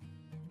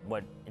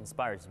 What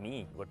inspires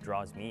me, what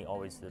draws me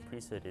always to the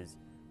priesthood is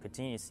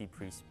continue to see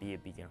priests be a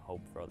beacon of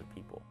hope for other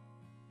people.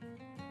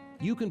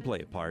 You can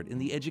play a part in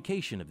the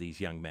education of these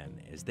young men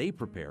as they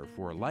prepare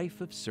for a life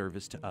of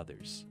service to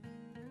others.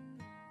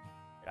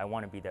 I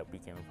want to be that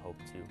beacon of hope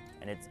too,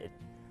 and it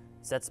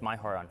sets my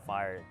heart on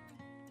fire.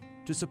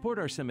 To support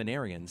our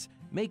seminarians,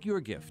 make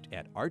your gift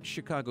at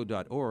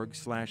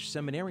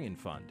archchicago.org/seminarian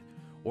fund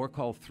or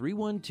call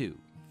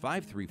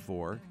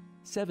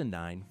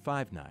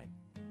 312-534-7959.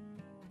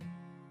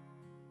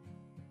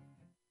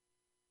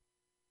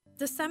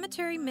 The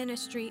Cemetery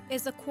Ministry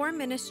is a core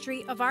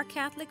ministry of our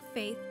Catholic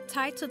faith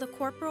tied to the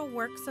corporal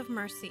works of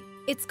mercy.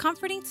 It's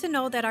comforting to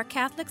know that our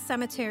Catholic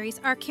cemeteries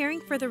are caring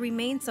for the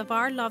remains of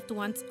our loved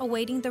ones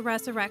awaiting the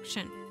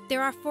resurrection.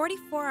 There are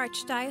 44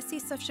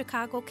 Archdiocese of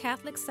Chicago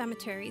Catholic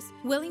cemeteries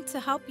willing to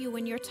help you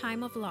in your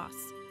time of loss.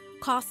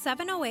 Call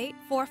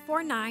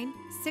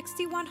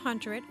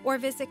 708-449-6100 or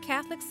visit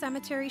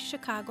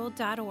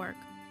CatholicCemeteriesChicago.org.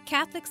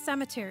 Catholic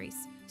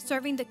Cemeteries,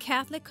 serving the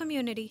Catholic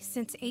community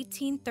since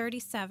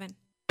 1837.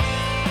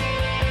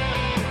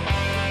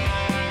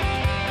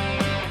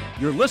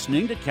 You're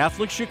listening to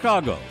Catholic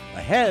Chicago.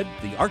 Ahead,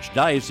 the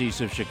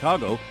Archdiocese of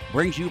Chicago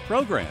brings you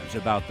programs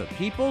about the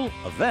people,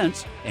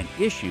 events, and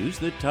issues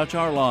that touch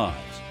our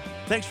lives.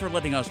 Thanks for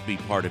letting us be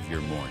part of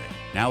your morning.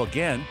 Now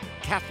again,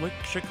 Catholic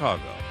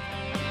Chicago.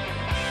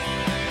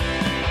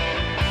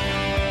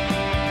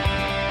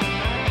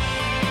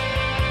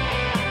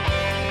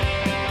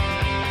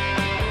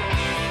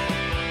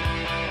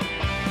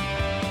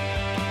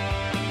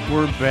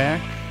 We're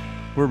back.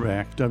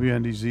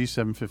 WNDZ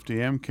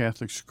 750 AM,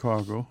 Catholic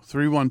Chicago,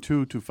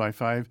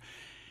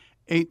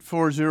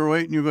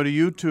 312-255-8408. And you go to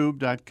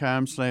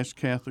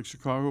youtube.com/Catholic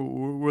Chicago.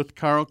 We're with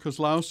Karl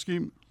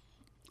Kozlowski,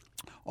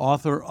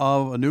 author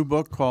of a new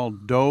book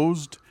called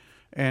Dozed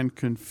and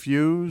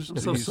Confused.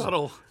 So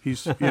subtle.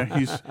 He's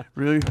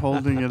really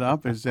holding it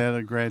up. Is that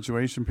a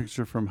graduation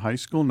picture from high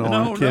school? No,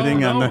 I'm kidding.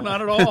 No,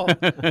 not at all.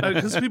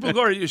 Because people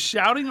go, "Are you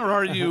shouting or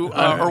are you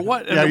or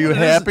what?" Are you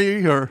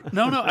happy or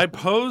no? I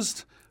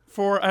posed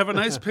for. I have a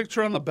nice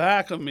picture on the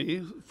back of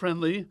me,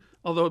 friendly,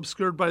 although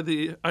obscured by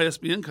the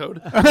ISBN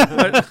code.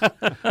 but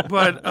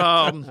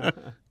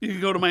you can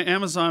go to my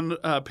Amazon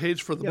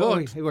page for the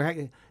book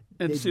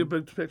and see a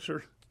big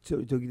picture.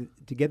 So to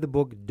get the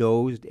book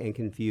Dozed and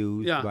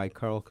Confused by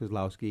Karl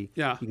Kozlowski,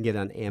 you can get it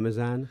on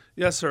Amazon?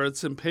 Yes, sir.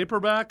 It's in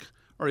paperback.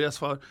 Or yes,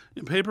 Father.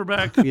 In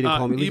paperback,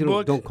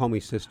 ebook. Don't call me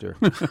sister.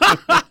 No,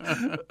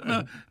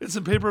 it's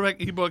in paperback,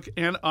 ebook,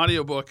 and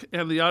audiobook.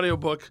 And the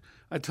audiobook,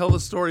 I tell the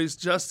stories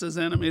just as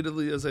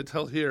animatedly as I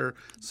tell here.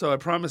 So I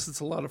promise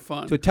it's a lot of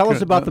fun. So tell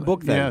us about the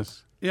book then.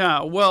 Yes.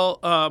 Yeah, well,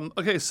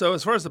 okay, so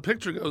as far as the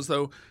picture goes,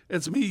 though,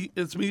 it's me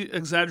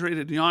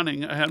exaggerated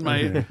yawning. I had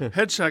my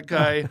headshot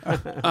guy,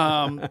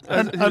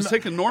 he was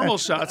taking normal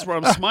shots where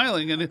I'm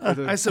smiling, and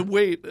I said,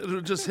 wait,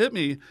 it just hit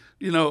me,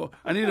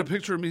 I need a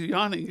picture of me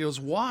yawning. He goes,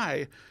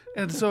 why?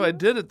 And so I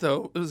did it,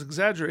 though. It was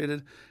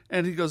exaggerated.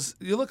 And he goes,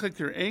 you look like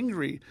you're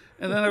angry.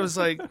 And then I was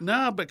like,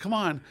 nah, but come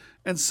on.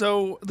 And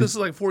so this is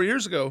like 4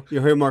 years ago.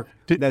 You heard, Mark,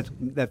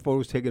 that photo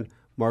was taken.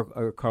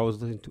 Karl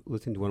was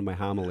listening to one of my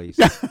homilies.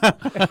 Well,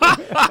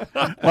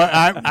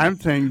 I'm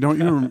saying, don't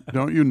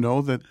you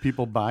know that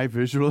people buy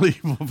visually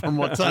from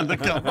what's on the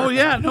cover? Oh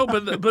yeah, no,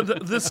 but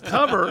this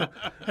cover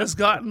has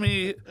gotten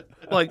me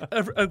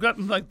I've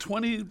gotten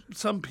 20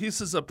 some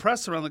pieces of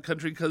press around the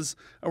country because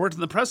I worked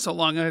in the press so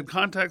long. I had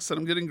contacts that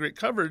I'm getting great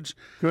coverage.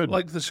 Good.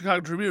 Like the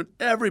Chicago Tribune.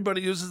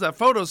 Everybody uses that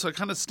photo, so it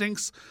kind of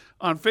stinks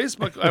on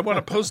Facebook. I want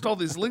to post all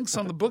these links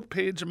on the book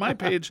page and my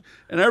page,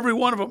 and every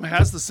one of them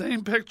has the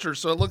same picture,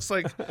 so it looks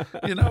like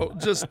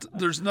just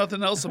there's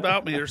nothing else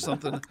about me or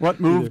something. What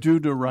moved you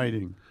to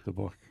writing the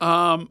book?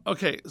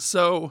 Okay,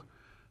 so.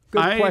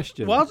 Good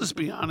question. Well, I'll just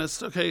be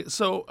honest. Okay,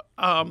 so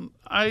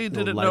I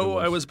didn't know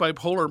I was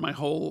bipolar my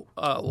whole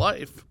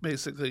life,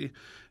 basically.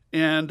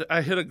 And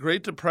I hit a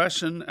Great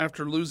Depression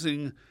after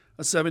losing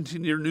a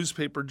 17-year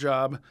newspaper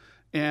job.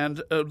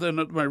 And then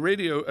at my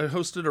radio, I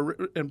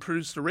hosted and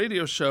produced a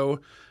radio show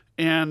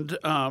and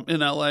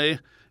in L.A.,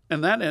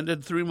 and that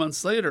ended 3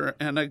 months later.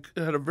 And I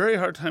had a very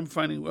hard time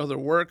finding other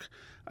work.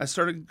 I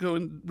started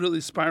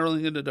really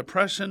spiraling into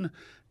depression.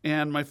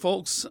 And my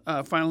folks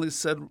finally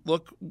said,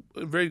 look,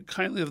 very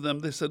kindly of them,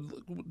 they said,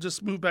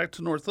 just move back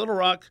to North Little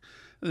Rock.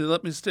 And they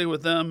let me stay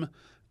with them.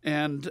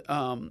 And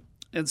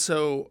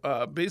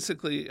so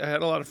basically I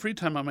had a lot of free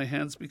time on my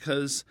hands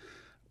because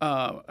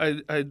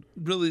I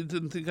really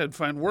didn't think I'd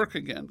find work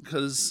again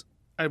because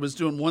I was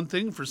doing one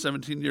thing for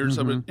 17 years.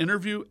 I would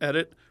interview,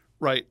 edit,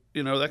 write,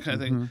 that kind of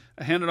thing.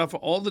 I handed off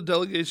all the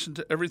delegation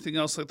to everything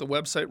else, like the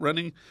website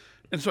running.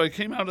 And so I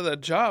came out of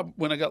that job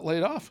when I got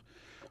laid off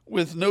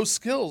with no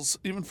skills,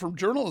 even from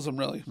journalism,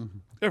 really.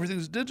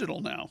 Everything's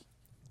digital now.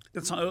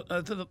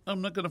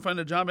 I'm not going to find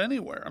a job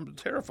anywhere. I'm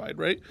terrified,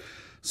 right?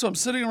 So I'm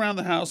sitting around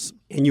the house.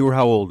 And you were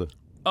how old?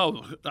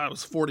 Oh, I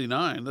was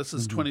 49. This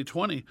is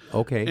 2020.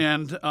 Okay.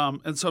 And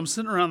so I'm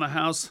sitting around the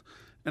house,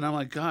 and I'm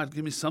like, God,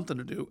 give me something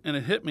to do. And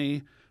it hit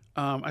me.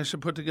 I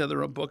should put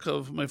together a book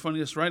of my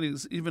funniest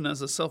writings, even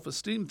as a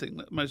self-esteem thing.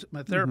 That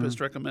my therapist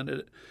recommended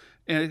it.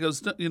 And he goes,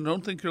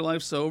 don't think your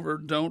life's over.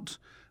 Don't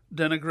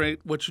denigrate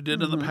what you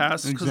did in the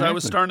past. Because I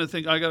was starting to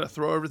think, I got to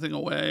throw everything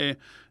away.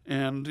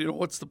 And,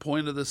 what's the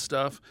point of this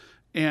stuff?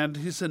 And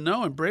he said,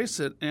 no, embrace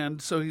it.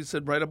 And so he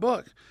said, write a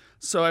book.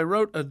 So I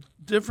wrote a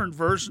different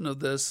version of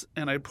this,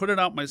 and I put it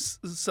out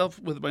myself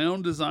with my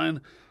own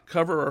design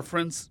cover, our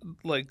friend's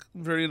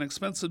very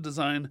inexpensive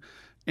design,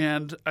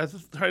 and I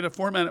tried to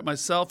format it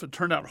myself. It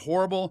turned out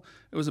horrible.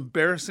 It was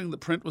embarrassing. The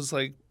print was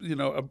like,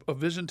 a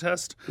vision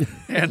test.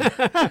 And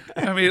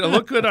I mean, it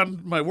looked good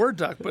on my Word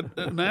doc, but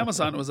on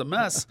Amazon it was a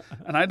mess.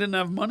 And I didn't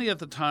have money at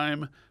the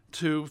time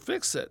to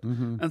fix it.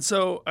 And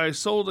so I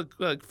sold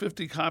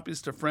 50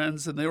 copies to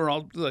friends, and they were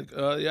all like,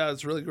 yeah,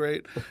 it's really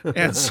great.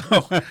 And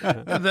so,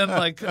 and then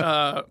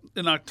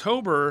in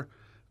October,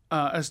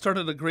 I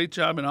started a great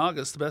job in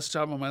August, the best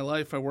job of my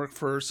life. I work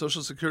for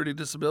Social Security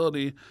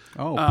Disability.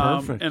 Oh,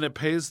 perfect. And it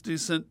pays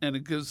decent, and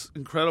it gives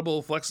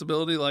incredible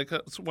flexibility.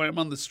 That's why I'm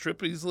on this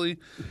trip easily.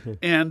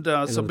 And so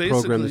on the basically,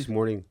 program this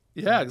morning.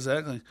 Yeah,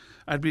 exactly.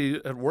 I'd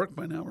be at work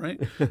by now,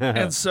 right?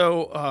 And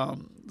so,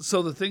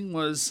 so the thing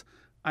was,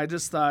 I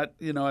just thought,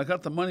 I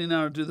got the money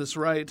now to do this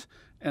right,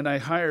 and I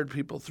hired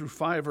people through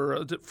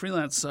Fiverr, a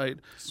freelance site,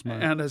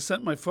 and I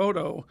sent my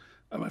photos,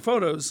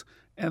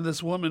 and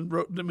this woman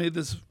made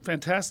this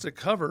fantastic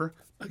cover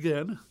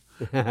again.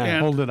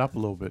 And hold it up a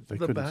little bit. They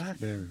the couldn't. back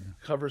There we go.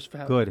 cover's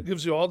fabulous. Good. It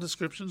gives you all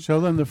descriptions. Show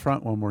them the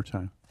front one more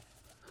time.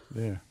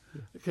 There.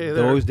 Okay, there.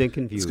 Those didn't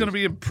confuse. It's going to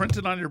be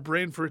imprinted on your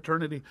brain for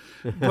eternity.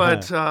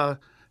 But so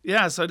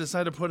I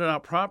decided to put it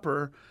out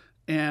proper.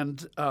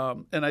 And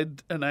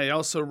I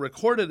also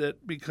recorded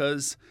it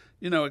because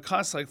it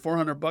costs like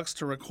 $400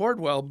 to record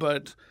well,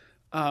 but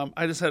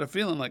I just had a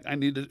feeling like I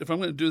need to, if I'm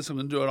going to do this, I'm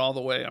going to do it all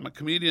the way. I'm a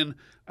comedian.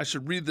 I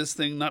should read this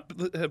thing, not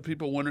have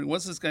people wondering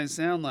what's this guy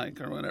sound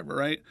like or whatever,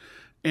 right?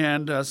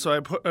 And so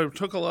I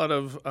took a lot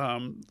of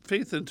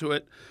faith into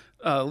it,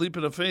 leap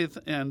of faith,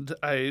 and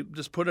I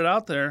just put it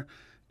out there.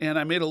 And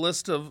I made a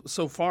list of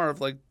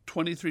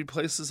 23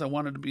 places I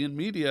wanted to be in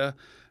media.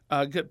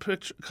 Get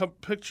portrayed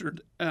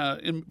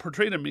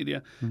in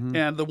media.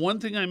 And the one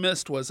thing I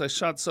missed was I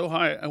shot so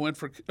high, I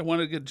wanted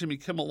to get Jimmy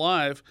Kimmel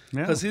Live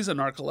because he's a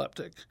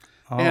narcoleptic.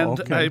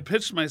 I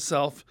pitched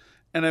myself,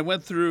 and I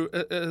went through,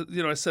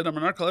 I said I'm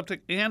a narcoleptic,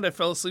 and I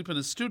fell asleep in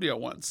his studio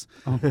once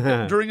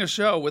during a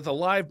show with a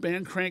live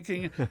band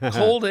cranking,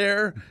 cold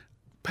air,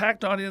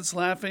 packed audience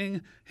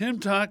laughing, him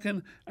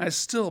talking. I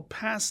still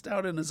passed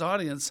out in his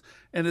audience,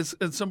 and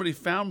somebody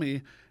found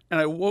me. And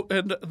I woke,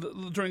 and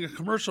during a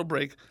commercial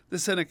break, they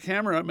sent a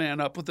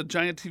cameraman up with a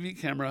giant TV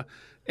camera,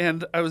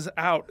 and I was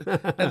out.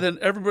 And then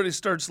everybody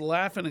starts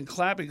laughing and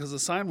clapping because the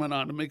sign went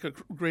on to make a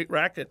great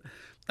racket.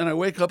 And I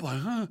wake up like,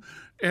 huh?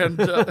 And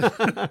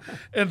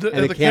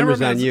the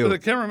camera's on you. The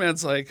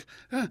cameraman's like,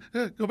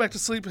 go back to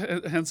sleep,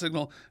 hand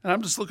signal. And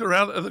I'm just looking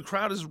around, and the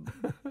crowd is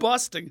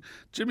busting.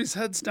 Jimmy's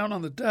head's down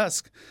on the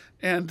desk.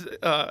 And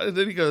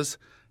then he goes,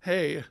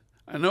 hey,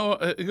 I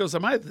know. He goes,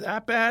 am I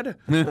that bad?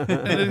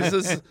 And he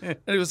says, and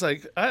he was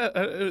like,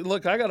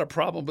 look, I got a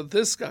problem, but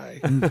this guy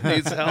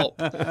needs help.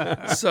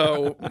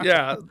 So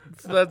yeah,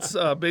 that's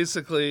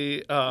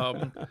basically.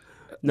 No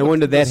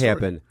wonder that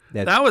happened.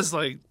 That was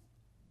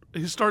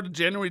he started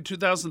January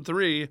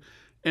 2003,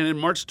 and in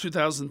March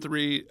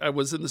 2003, I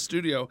was in the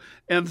studio.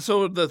 And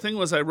so the thing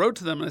was, I wrote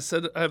to them and I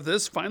said, I have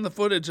this, find the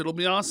footage, it'll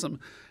be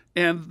awesome.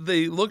 And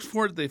they looked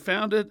for it, they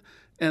found it.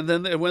 And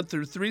then they went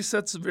through 3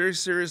 sets of very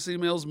serious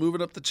emails,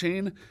 moving up the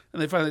chain,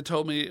 and they finally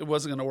told me it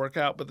wasn't going to work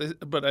out.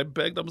 But I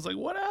begged. I was like,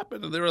 "What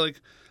happened?" And they were like,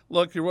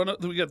 "Look,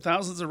 we get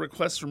thousands of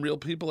requests from real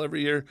people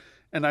every year,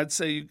 and I'd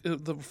say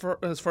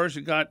as far as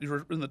you got, you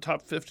were in the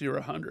top 50 or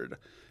 100."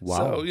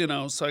 Wow.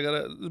 So so I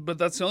gotta. But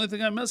that's the only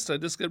thing I missed. I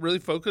just get really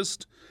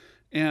focused,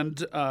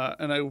 and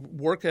I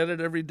work at it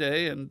every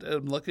day, and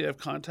I'm lucky I have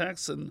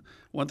contacts, and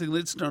one thing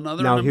leads to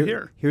another, now, and I'm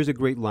here. Here's a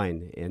great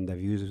line, and I've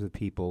used it with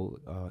people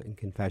in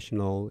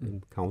confessional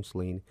and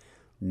counseling.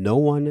 No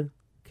one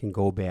can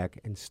go back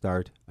and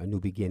start a new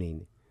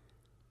beginning.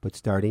 But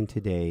starting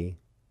today,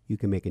 you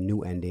can make a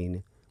new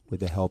ending with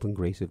the help and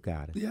grace of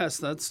God. Yes,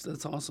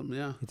 that's awesome.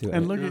 Yeah.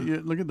 And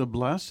look at the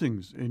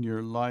blessings in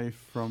your life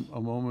from a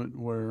moment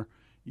where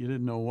you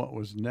didn't know what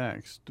was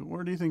next.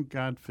 Where do you think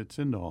God fits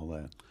into all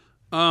that?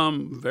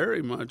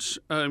 Very much.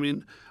 I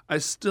mean, I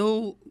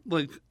still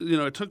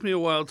it took me a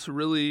while to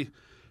really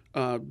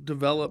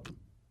develop.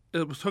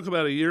 It took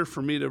about a year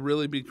for me to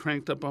really be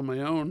cranked up on my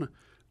own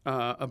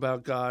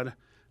about God.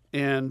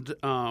 And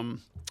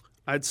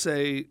I'd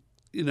say,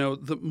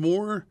 the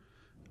more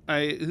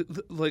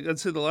I'd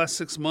say the last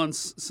 6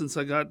 months since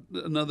I got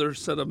another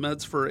set of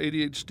meds for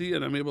ADHD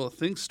and I'm able to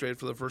think straight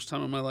for the first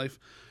time in my life,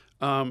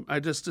 I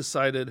just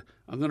decided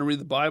I'm going to read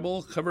the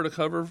Bible cover to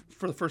cover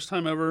for the first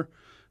time ever.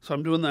 So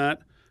I'm doing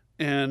that.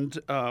 And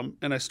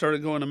I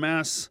started going to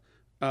Mass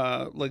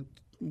like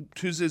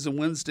Tuesdays and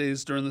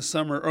Wednesdays during the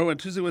summer. And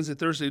Tuesday, Wednesday,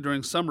 Thursday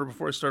during summer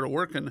before I started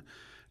working.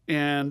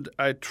 And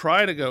I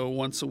try to go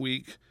once a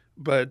week,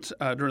 but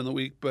during the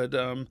week. But,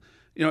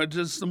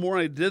 just the more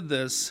I did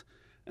this,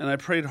 and I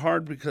prayed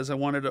hard because I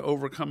wanted to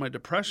overcome my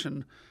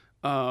depression,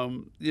 I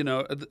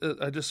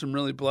just am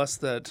really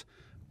blessed that,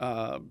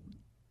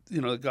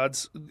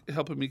 God's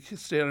helping me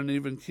stay on an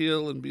even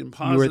keel and being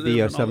positive. You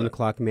were at the 7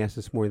 o'clock Mass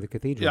this morning at the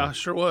cathedral. Yeah,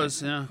 sure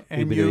was, yeah.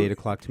 And you'll be at 8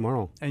 o'clock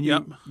tomorrow. And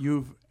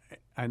you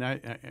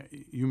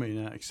may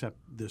not accept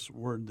this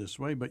word this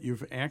way, but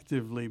you've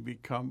actively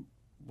become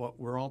what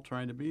we're all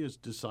trying to be as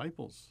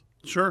disciples.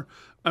 Sure.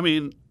 I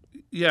mean,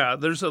 yeah,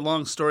 there's a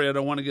long story I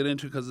don't want to get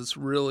into because it's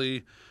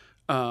really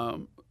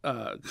kind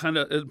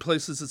of in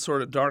places it's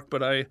sort of dark.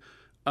 But I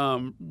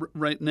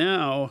right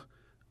now,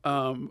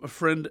 a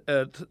friend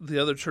at the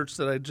other church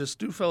that I just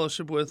do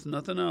fellowship with,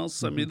 nothing else.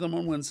 Mm-hmm. I meet them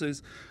on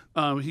Wednesdays.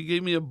 He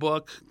gave me a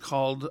book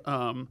called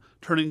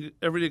Turning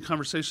Everyday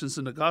Conversations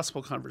into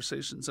Gospel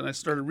Conversations, and I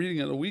started reading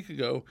it a week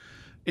ago.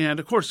 And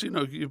of course,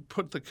 you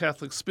put the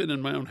Catholic spin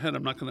in my own head.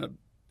 I'm not going to,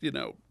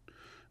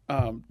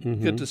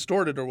 get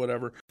distorted or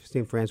whatever.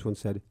 St. Francis once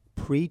said,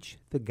 "Preach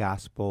the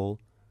gospel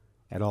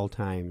at all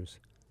times.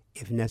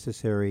 If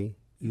necessary,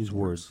 use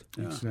words."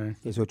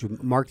 Exactly. So,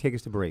 Mark, take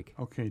us to break.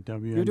 Okay,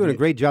 WND. You're doing a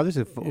great job. This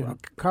is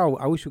Carl.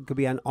 I wish we could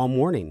be on all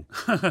morning.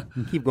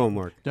 Keep going,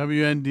 Mark.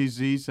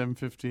 WNDZ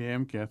 750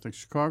 AM Catholic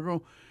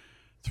Chicago,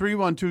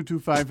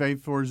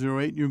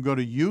 312-258-408. You can go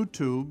to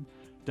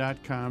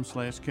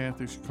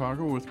youtube.com/Catholic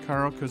Chicago with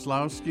Carl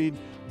Kozlowski.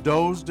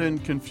 Dozed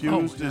and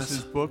Confused is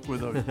his book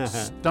with a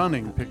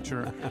stunning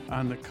picture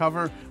on the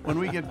cover. When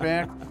we get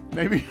back,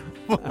 maybe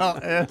what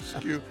I'll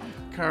ask you,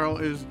 Carl,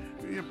 is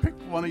you pick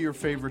one of your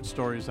favorite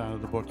stories out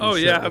of the book. Oh,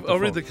 yeah. I'll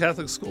read the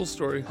Catholic school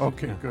story.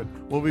 Okay, good.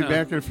 We'll be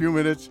back in a few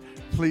minutes.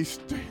 Please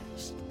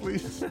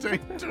stay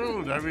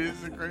tuned. I mean,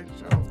 it's a great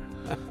show.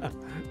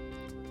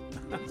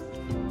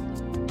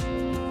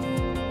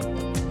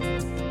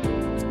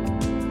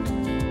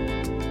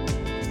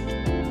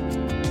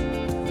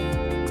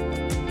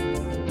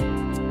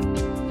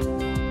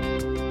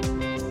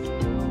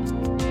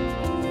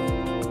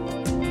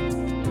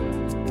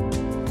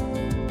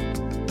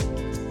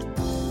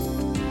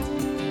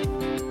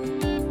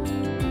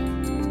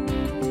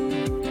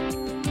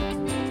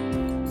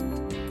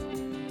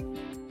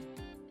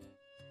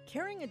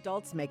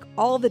 Adults make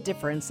all the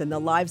difference in the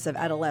lives of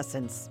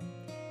adolescents.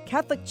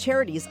 Catholic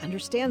Charities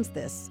understands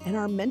this, and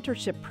our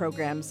mentorship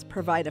programs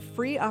provide a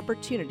free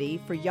opportunity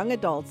for young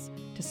adults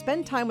to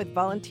spend time with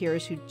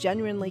volunteers who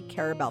genuinely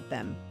care about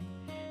them.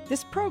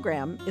 This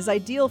program is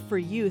ideal for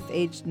youth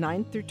aged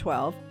 9 through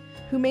 12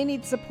 who may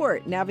need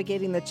support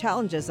navigating the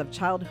challenges of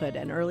childhood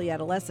and early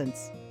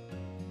adolescence.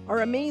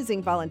 Our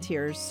amazing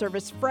volunteers serve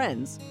as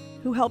friends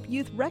who help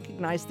youth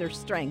recognize their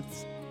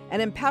strengths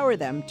and empower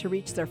them to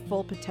reach their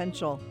full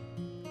potential.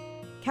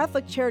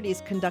 Catholic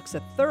Charities conducts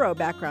a thorough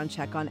background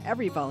check on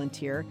every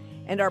volunteer,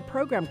 and our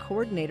program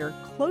coordinator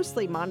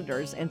closely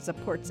monitors and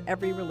supports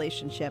every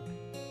relationship.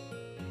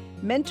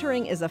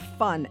 Mentoring is a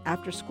fun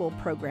after-school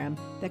program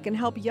that can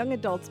help young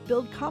adults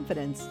build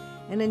confidence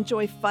and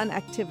enjoy fun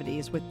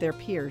activities with their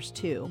peers,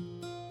 too.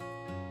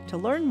 To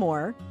learn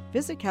more,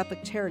 visit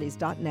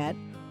CatholicCharities.net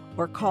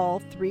or call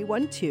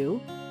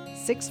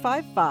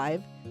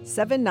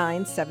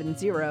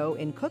 312-655-7970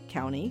 in Cook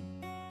County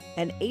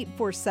and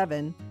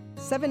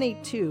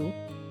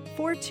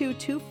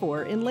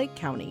 847-782-4224 in Lake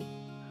County.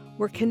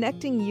 We're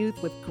connecting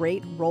youth with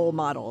great role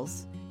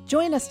models.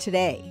 Join us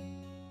today.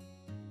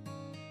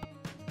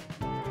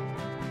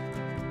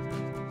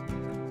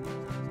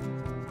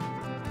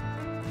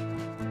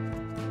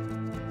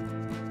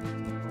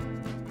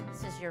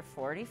 This is year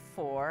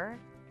 44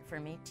 for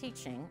me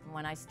teaching.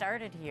 When I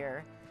started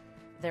here,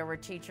 there were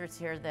teachers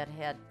here that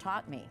had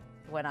taught me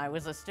when I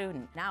was a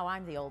student. Now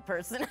I'm the old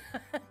person.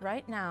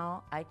 Right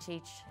now, I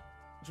teach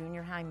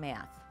junior high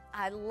math.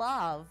 I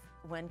love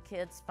when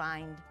kids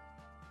find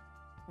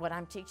what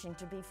I'm teaching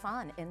to be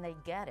fun and they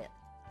get it.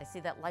 I see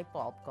that light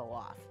bulb go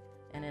off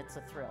and it's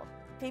a thrill.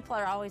 People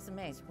are always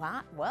amazed.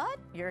 What?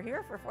 You're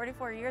here for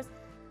 44 years?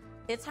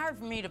 It's hard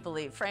for me to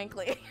believe,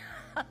 frankly.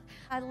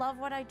 I love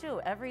what I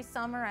do. Every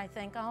summer I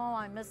think, oh,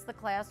 I miss the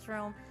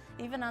classroom.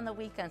 Even on the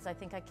weekends, I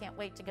think I can't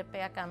wait to get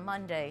back on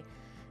Monday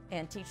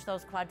and teach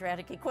those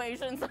quadratic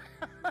equations.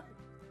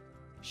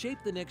 Shape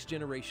the next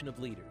generation of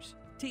leaders.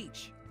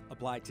 Teach.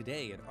 Apply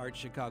today at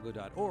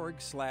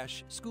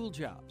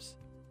archchicago.org/schooljobs.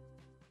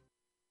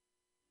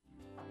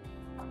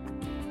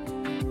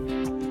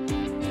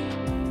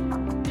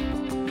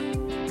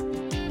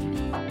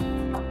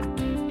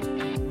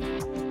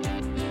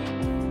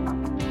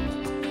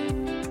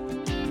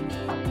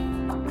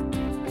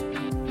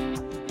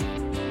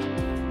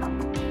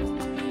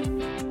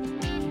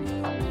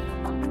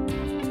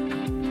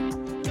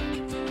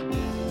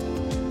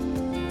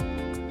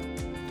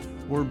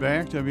 We're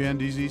back,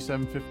 WNDZ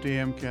 750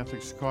 AM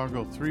Catholic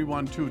Chicago,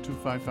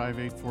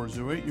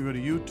 312-255-8408. You go to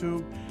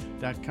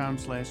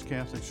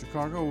youtube.com/Catholic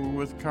Chicago. We're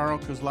with Carl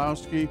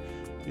Kozlowski,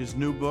 his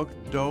new book,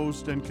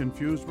 Dozed and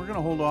Confused. We're going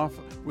to hold off.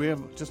 We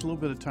have just a little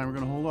bit of time. We're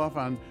going to hold off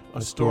on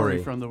a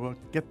story from the book.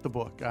 Get the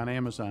book on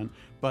Amazon.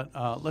 But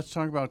let's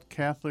talk about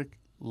Catholic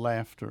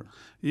laughter.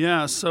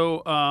 Yeah,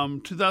 so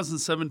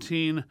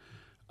 2017,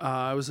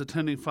 I was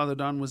attending Father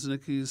Don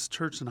Woznicki's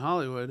church in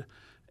Hollywood.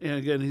 And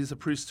again, he's a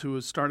priest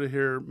who started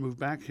here, moved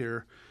back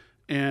here.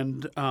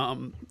 And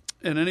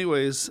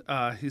anyways,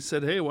 he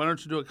said, hey, why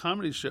don't you do a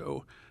comedy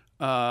show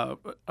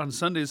on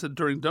Sundays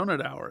during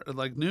donut hour at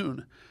like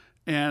noon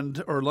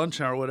or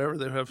lunch hour, whatever.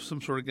 They have some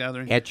sort of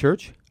gathering. At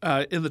church?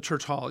 In the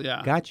church hall,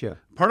 yeah. Gotcha.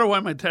 Part of why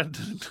my dad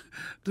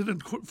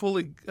didn't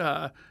fully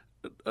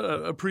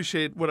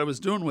appreciate what I was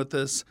doing with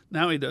this,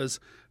 now he does.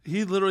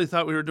 He literally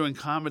thought we were doing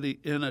comedy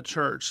in a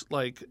church,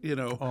 like, you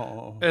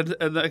know, and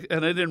I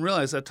didn't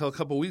realize that till a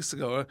couple of weeks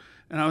ago,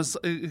 and I was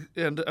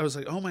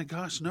like, oh my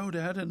gosh, no,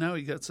 Dad, and now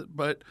he gets it.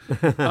 But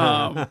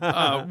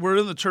we're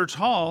in the church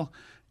hall,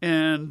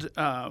 and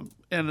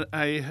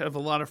I have a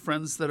lot of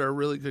friends that are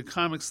really good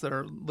comics that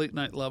are late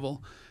night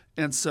level,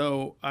 and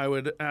so I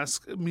would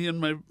ask me and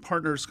my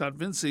partner Scott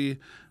Vinci.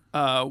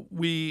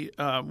 We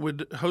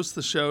would host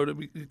the show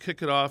to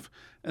kick it off,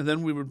 and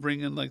then we would bring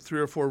in like 3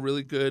 or 4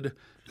 really good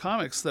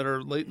comics that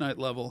are late night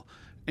level,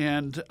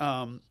 and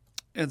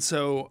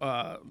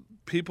so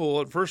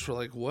people at first were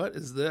like, "What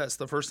is this?"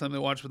 The first time they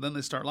watch, but then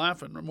they start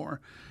laughing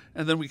more,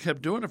 and then we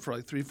kept doing it for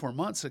like 3-4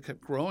 months. It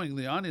kept growing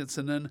the audience,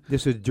 and then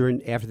this was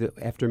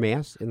after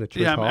Mass in the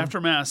church hall? Yeah,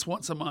 after Mass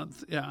once a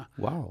month. Yeah.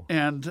 Wow.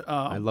 And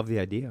I love the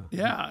idea.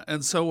 Yeah,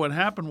 and so what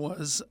happened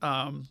was.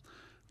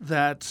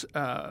 That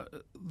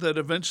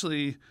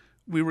eventually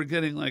we were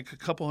getting like a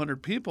couple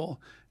hundred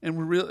people,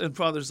 and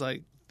Father's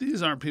like,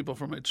 these aren't people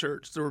from my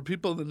church. There were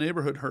people in the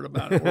neighborhood heard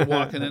about it, were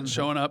walking in,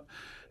 showing up,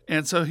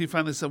 and so he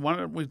finally said, why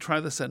don't we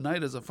try this at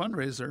night as a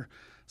fundraiser?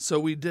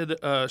 So we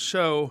did a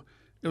show.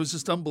 It was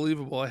just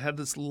unbelievable. I had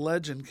this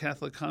legend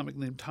Catholic comic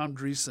named Tom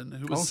Dreesen,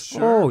 who was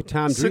Tom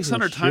Dreesen,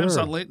 600 times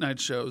on late night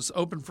shows,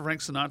 opened for Frank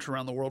Sinatra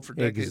around the world for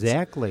decades.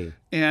 Exactly.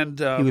 And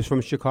he was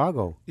from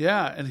Chicago.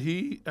 Yeah, and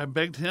I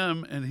begged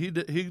him, and he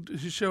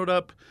showed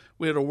up.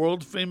 We had a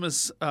world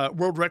famous,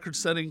 world record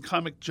setting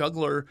comic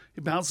juggler.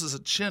 He bounces a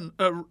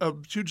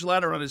huge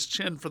ladder on his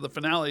chin for the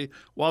finale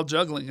while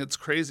juggling. It's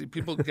crazy.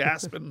 People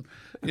gasp and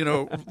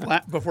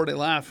laugh before they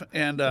laugh.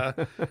 And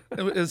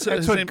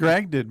that's what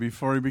Greg did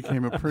before he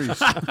became a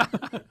priest.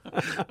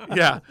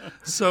 Yeah.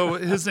 So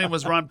his name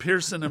was Ron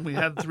Pearson, and we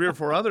had 3 or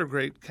 4 other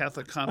great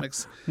Catholic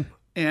comics,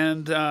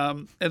 and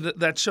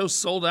that show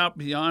sold out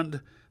beyond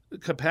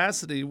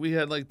capacity. We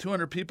had like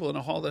 200 people in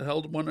a hall that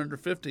held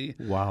 150.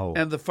 Wow.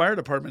 And the fire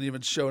department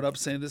even showed up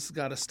saying, this has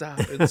got to stop.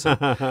 And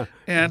so,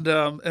 and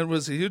it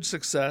was a huge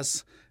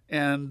success.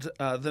 And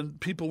then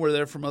people were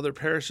there from other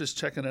parishes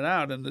checking it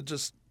out, and it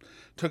just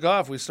took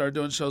off. We started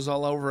doing shows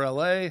all over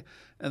L.A.,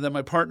 and then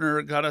my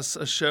partner got us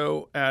a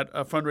show at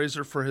a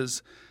fundraiser for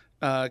his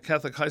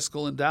Catholic high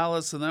school in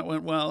Dallas, and that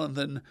went well. And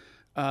then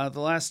the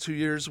last 2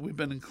 years we've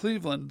been in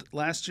Cleveland,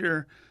 last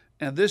year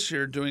and this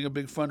year doing a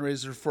big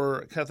fundraiser for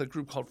a Catholic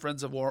group called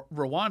Friends of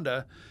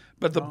Rwanda.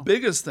 But the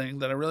biggest thing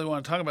that I really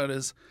want to talk about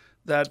is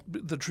that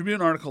the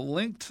Tribune article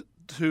linked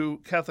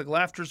to Catholic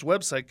Laughter's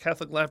website,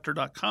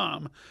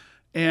 catholiclaughter.com,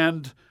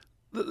 and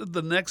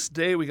the next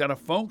day we got a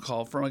phone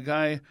call from a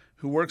guy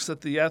who works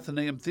at the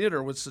Athenaeum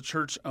Theater, which the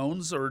church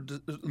owns or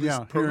at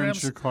least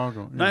programs. Here in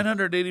Chicago.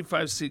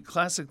 985-seat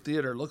classic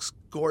theater, looks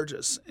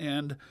gorgeous.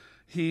 And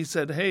he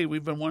said, hey,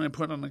 we've been wanting to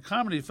put on a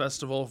comedy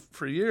festival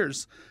for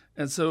years,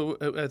 and so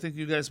I think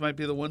you guys might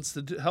be the ones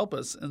to help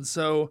us. And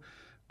so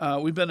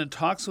we've been in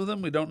talks with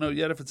him. We don't know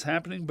yet if it's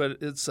happening, but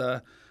it's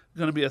going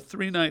to be a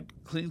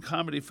 3-night clean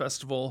comedy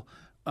festival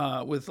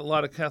with a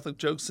lot of Catholic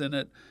jokes in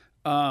it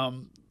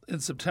in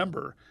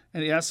September.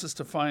 And he asked us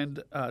to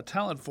find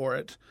talent for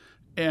it.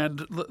 And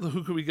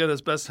who could we get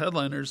as best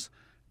headliners?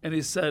 And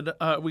he said,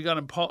 we got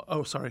him Paul.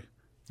 Oh, sorry.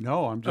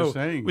 No, I'm just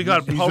saying. We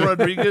got Paul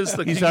Rodriguez.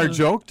 He's our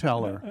joke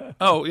teller.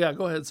 Oh, yeah,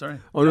 go ahead, sorry.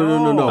 Oh,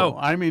 no.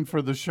 I mean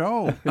for the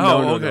show.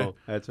 No.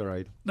 That's all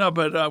right. No,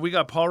 but we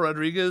got Paul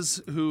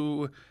Rodriguez,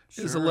 who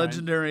is a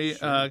legendary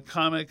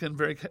comic and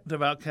very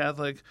devout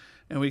Catholic.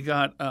 And we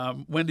got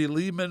Wendy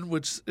Liebman,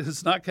 which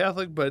is not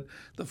Catholic, but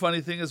the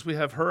funny thing is we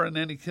have her and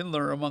Annie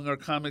Kindler among our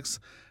comics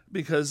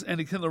because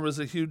Annie Kindler was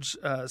a huge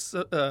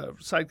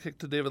sidekick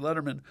to David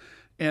Letterman.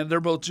 And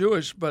they're both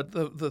Jewish, but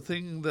the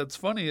thing that's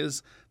funny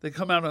is they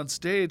come out on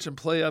stage and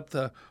play up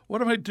the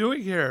 "What am I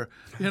doing here?"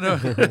 And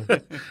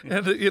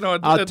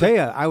I'll tell you,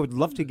 I would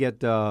love to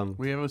get.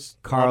 We have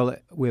Carl.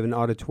 We have an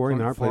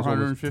auditorium in our place.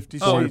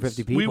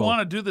 450 people. We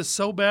want to do this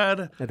so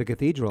bad at the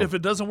cathedral. If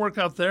it doesn't work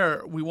out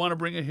there, we want to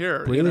bring it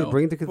here. Bring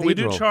the cathedral. But we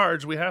do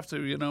charge. We have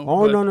to.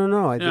 Oh,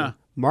 no.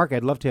 Mark,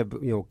 I'd love to have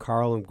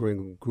Carl and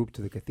bring a group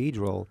to the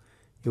cathedral.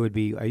 It would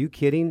be. Are you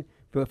kidding?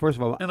 But first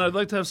of all, and I'd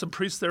like to have some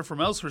priests there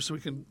from elsewhere so we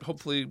can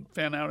hopefully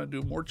fan out and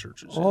do more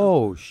churches.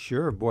 Oh,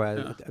 sure,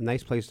 boy, a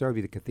nice place there would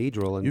be the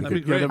cathedral. And that'd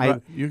be great.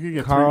 You could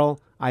get Carl.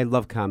 I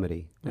love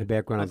comedy. My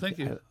background. Thank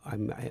you.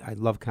 I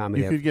love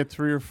comedy. You could get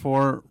 3 or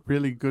 4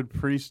 really good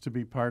priests to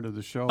be part of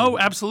the show. Oh,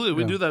 absolutely.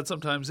 We do that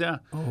sometimes. Yeah.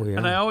 Oh, yeah.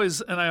 And I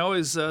always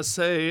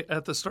say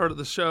at the start of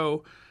the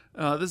show.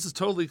 This is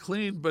totally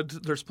clean,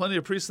 but there's plenty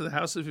of priests in the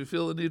house if you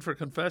feel the need for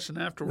confession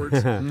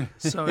afterwards.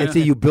 So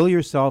you bill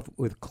yourself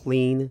with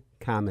clean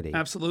comedy.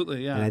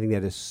 Absolutely, yeah. And I think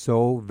that is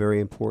so very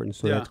important.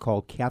 So that's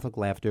called Catholic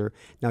Laughter.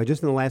 Now,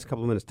 just in the last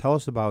couple of minutes, tell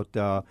us about,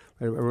 I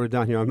wrote it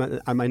down here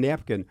on my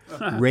napkin,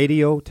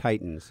 Radio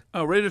Titans.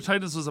 Radio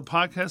Titans was a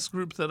podcast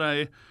group that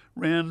I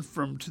ran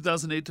from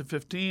 2008 to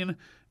 15,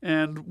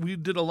 and we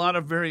did a lot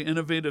of very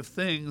innovative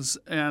things.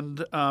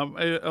 And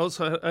I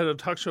also had a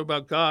talk show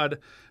about God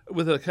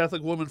with a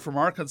Catholic woman from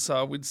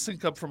Arkansas. We'd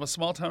sync up from a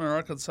small town in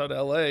Arkansas to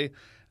L.A.,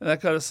 and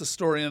that got us a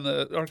story in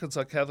the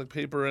Arkansas Catholic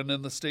paper and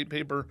in the state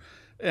paper.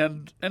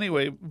 And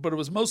anyway, but it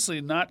was mostly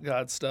not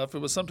God stuff. It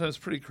was sometimes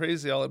pretty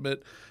crazy, I'll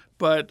admit.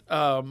 But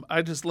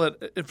I just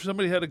if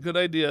somebody had a good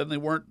idea and they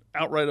weren't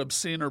outright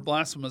obscene or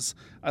blasphemous,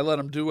 I let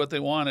them do what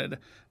they wanted.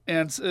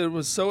 And it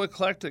was so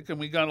eclectic, and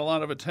we got a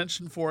lot of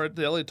attention for it.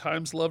 The LA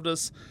Times loved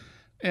us.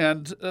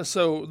 And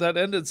so that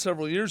ended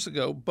several years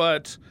ago.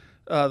 But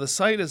the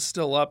site is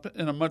still up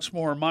in a much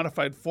more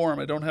modified form.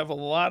 I don't have a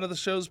lot of the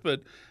shows,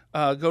 but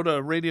go to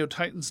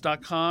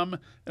radiotitans.com,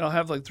 and I'll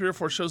have like 3 or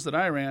 4 shows that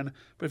I ran.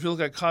 But if you look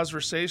at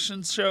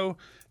Conversations show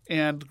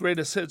and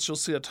Greatest Hits, you'll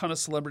see a ton of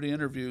celebrity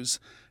interviews.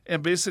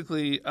 And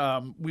basically,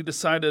 we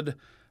decided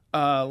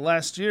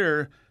last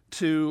year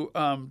to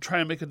try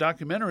and make a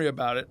documentary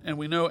about it. And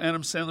we know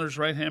Adam Sandler's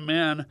right-hand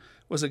man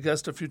was a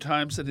guest a few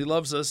times, and he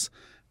loves us.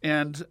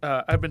 And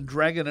I've been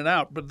dragging it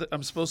out, but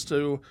I'm supposed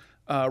to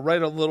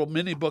write a little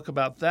mini book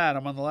about that.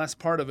 I'm on the last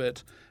part of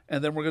it,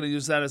 and then we're going to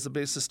use that as the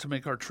basis to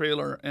make our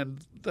trailer.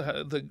 And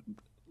the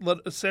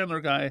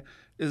Sandler guy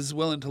is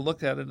willing to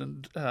look at it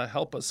and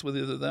help us with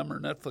either them or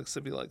Netflix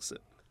if he likes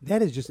it.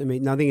 That is just,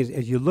 now the thing is,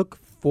 as you look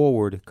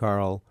forward,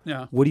 Carl,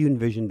 what do you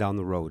envision down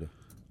the road?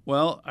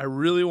 Well, I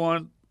really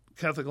want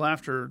Catholic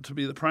Laughter to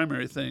be the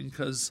primary thing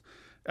because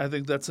I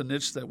think that's a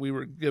niche that we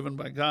were given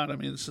by God. I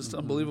mean, it's just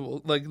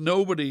unbelievable. Like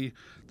nobody,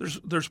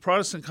 there's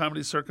Protestant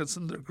comedy circuits,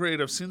 and they're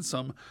great. I've seen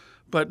some,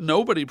 but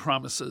nobody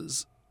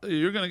promises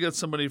you're going to get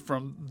somebody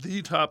from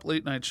the top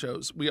late night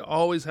shows. We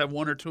always have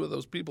 1 or 2 of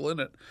those people in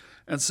it.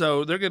 And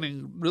so they're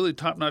getting really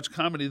top-notch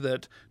comedy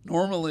that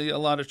normally a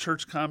lot of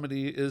church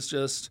comedy is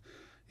just,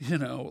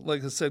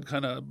 like I said,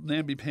 kind of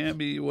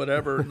namby-pamby,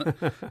 whatever.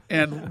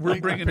 And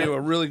we're bringing you a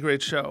really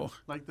great show.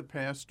 Like the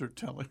pastor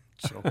telling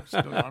jokes.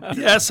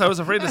 Yes, I was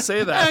afraid to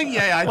say that.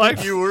 I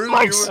think you were.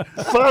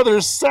 Father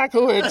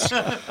Sakowicz.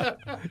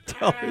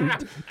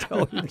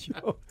 telling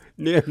jokes.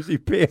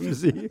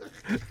 Namsy-pamsy.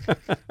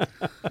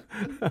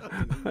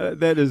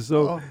 That is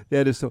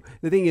so.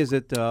 The thing is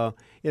that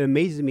it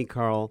amazes me,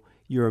 Carl.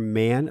 You're a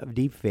man of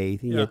deep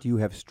faith, and yet you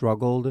have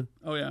struggled.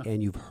 Oh, yeah.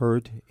 And you've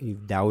hurt, and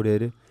you've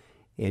doubted.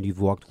 And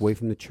you've walked away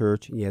from the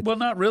church, and yet. Well,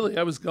 not really.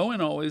 I was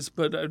going always,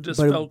 but I just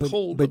felt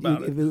cold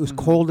about it. It was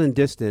cold and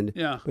distant.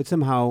 Yeah. But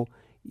somehow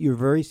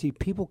you're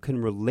people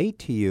can relate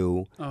to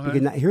you. Okay.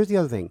 Because here's the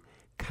other thing: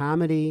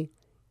 comedy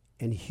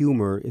and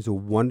humor is a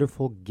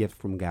wonderful gift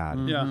from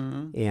God. Yeah.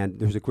 And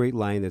there's a great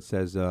line that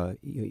says,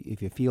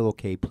 "If you feel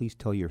okay, please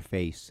tell your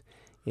face."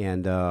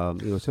 And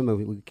some of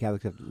we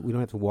Catholics we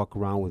don't have to walk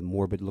around with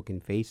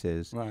morbid-looking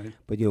faces. Right.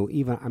 But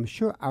even I'm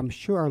sure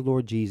our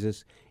Lord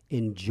Jesus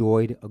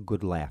enjoyed a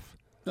good laugh.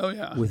 Oh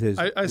yeah, with his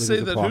I with say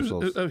his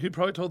that he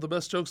probably told the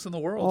best jokes in the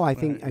world. Oh, I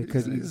think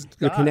because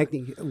you're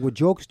connecting. What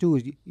jokes do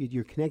is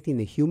you're connecting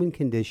the human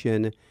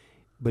condition,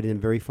 but in a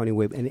very funny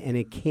way. And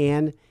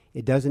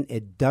it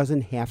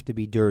doesn't have to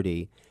be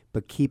dirty,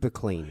 but keep it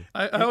clean.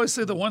 I always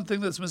say the one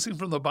thing that's missing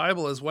from the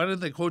Bible is why didn't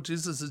they quote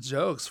Jesus'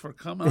 jokes?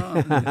 Come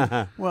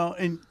on. Well,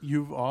 and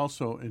you've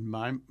also, in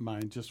my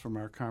mind, just from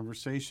our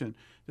conversation,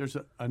 there's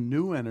a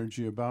new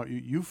energy about you.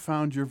 You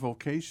found your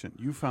vocation.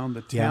 You found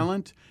the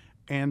talent.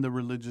 and the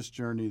religious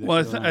journey that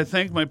Well, you're on. I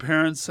thank my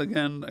parents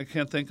again. I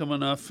can't thank them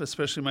enough,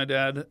 especially my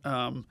dad,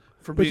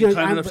 for But being you know,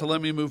 kind enough to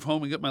let me move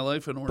home and get my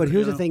life in order. But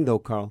here's you the know? thing, though,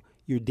 Carl.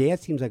 Your dad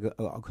seems like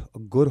a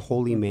good,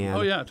 holy man.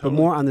 Oh, yeah, But totally.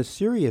 more on the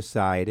serious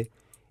side.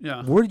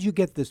 Yeah. Where did you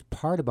get this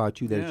part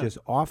about you that's Yeah. just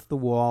off the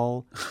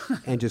wall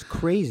and just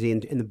crazy?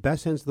 And in the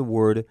best sense of the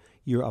word,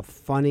 you're a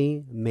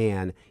funny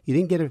man. You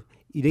didn't get it.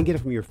 You didn't get it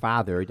from your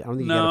father. I don't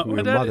think you got it from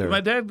your mother.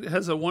 My dad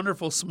has a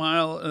wonderful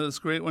smile. It's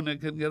great when I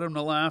can get him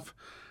to laugh,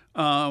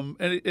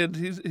 and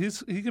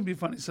he can be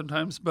funny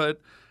sometimes.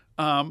 But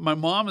my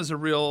mom is a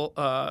real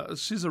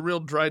she's a real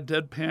dry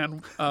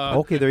deadpan.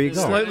 Okay, there you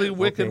go. Slightly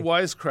wicked Okay.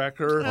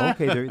 wisecracker.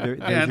 Okay, there's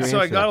and your so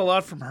I answer. got a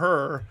lot from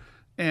her,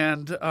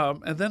 and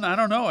then I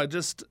don't know.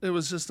 It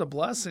was just a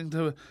blessing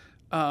to.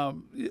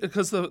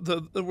 Because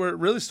the where it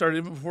really started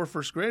even before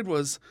first grade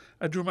was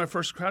I drew my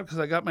first crowd because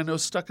I got my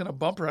nose stuck in a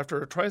bumper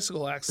after a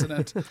tricycle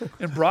accident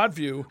in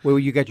Broadview. Well,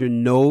 you got your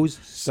nose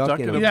stuck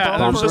in a Yeah,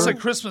 and it was just bumper?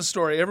 a Christmas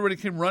story. Everybody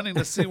came running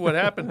to see what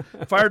happened.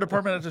 Fire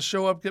department had to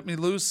show up, get me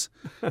loose,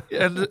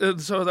 and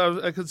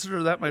so I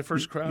consider that my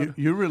first crowd.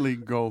 You really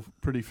go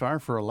pretty far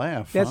for a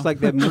laugh. That's huh?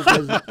 like that.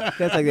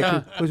 That's like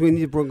that. Because we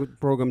need to bring the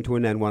program to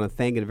an end. Want to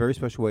thank in a very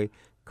special way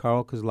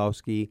Carl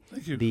Kozlowski,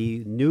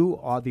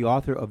 the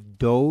author of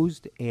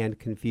Dozed and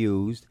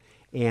Confused.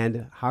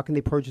 And how can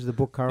they purchase the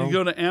book, Carl? You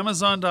go to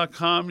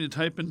Amazon.com, you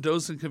type in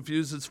Dozed and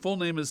Confused. Its full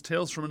name is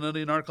Tales from a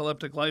Nutty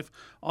Narcoleptic Life.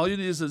 All you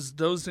need is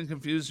Dozed and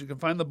Confused. You can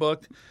find the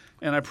book,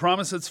 and I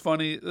promise it's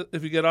funny.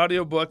 If you get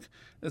audiobook,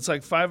 it's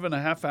like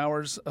 5.5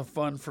 hours of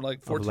fun for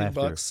like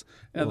 $14,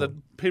 and the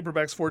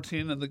paperback's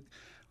 $14, and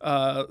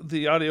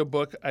the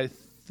audiobook, I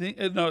think,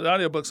 no, the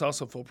audiobook's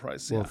also full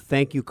price. Well,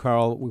 thank you,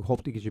 Carl. We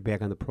hope to get you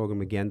back on the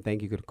program again.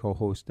 Thank you to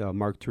co-host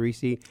Mark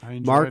Teresi. I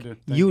enjoyed Mark, it.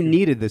 Thank you you.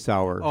 needed this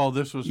hour. Oh,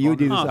 this was you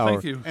wonderful. needed this hour.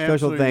 Thank you. Special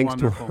Absolutely thanks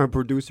wonderful. to our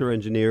producer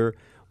engineer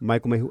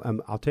Michael May.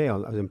 I'll tell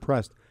you, I was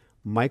impressed.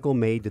 Michael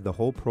May did the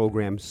whole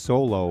program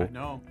solo. I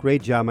know.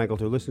 Great job, Michael.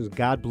 To our listeners,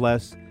 God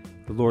bless.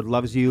 The Lord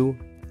loves you,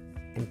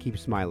 and keep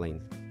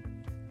smiling.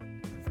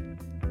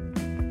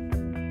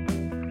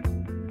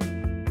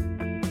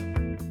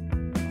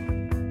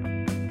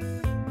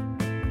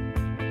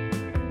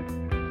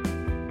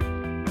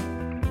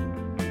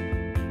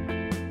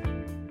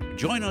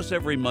 Join us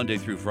every Monday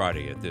through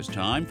Friday at this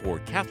time for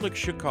Catholic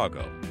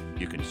Chicago.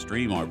 You can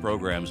stream our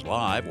programs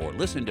live or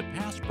listen to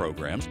past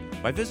programs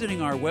by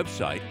visiting our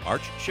website,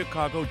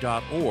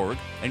 archchicago.org,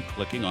 and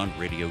clicking on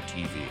Radio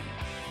TV.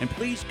 And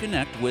please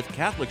connect with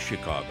Catholic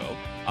Chicago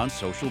on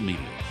social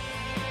media.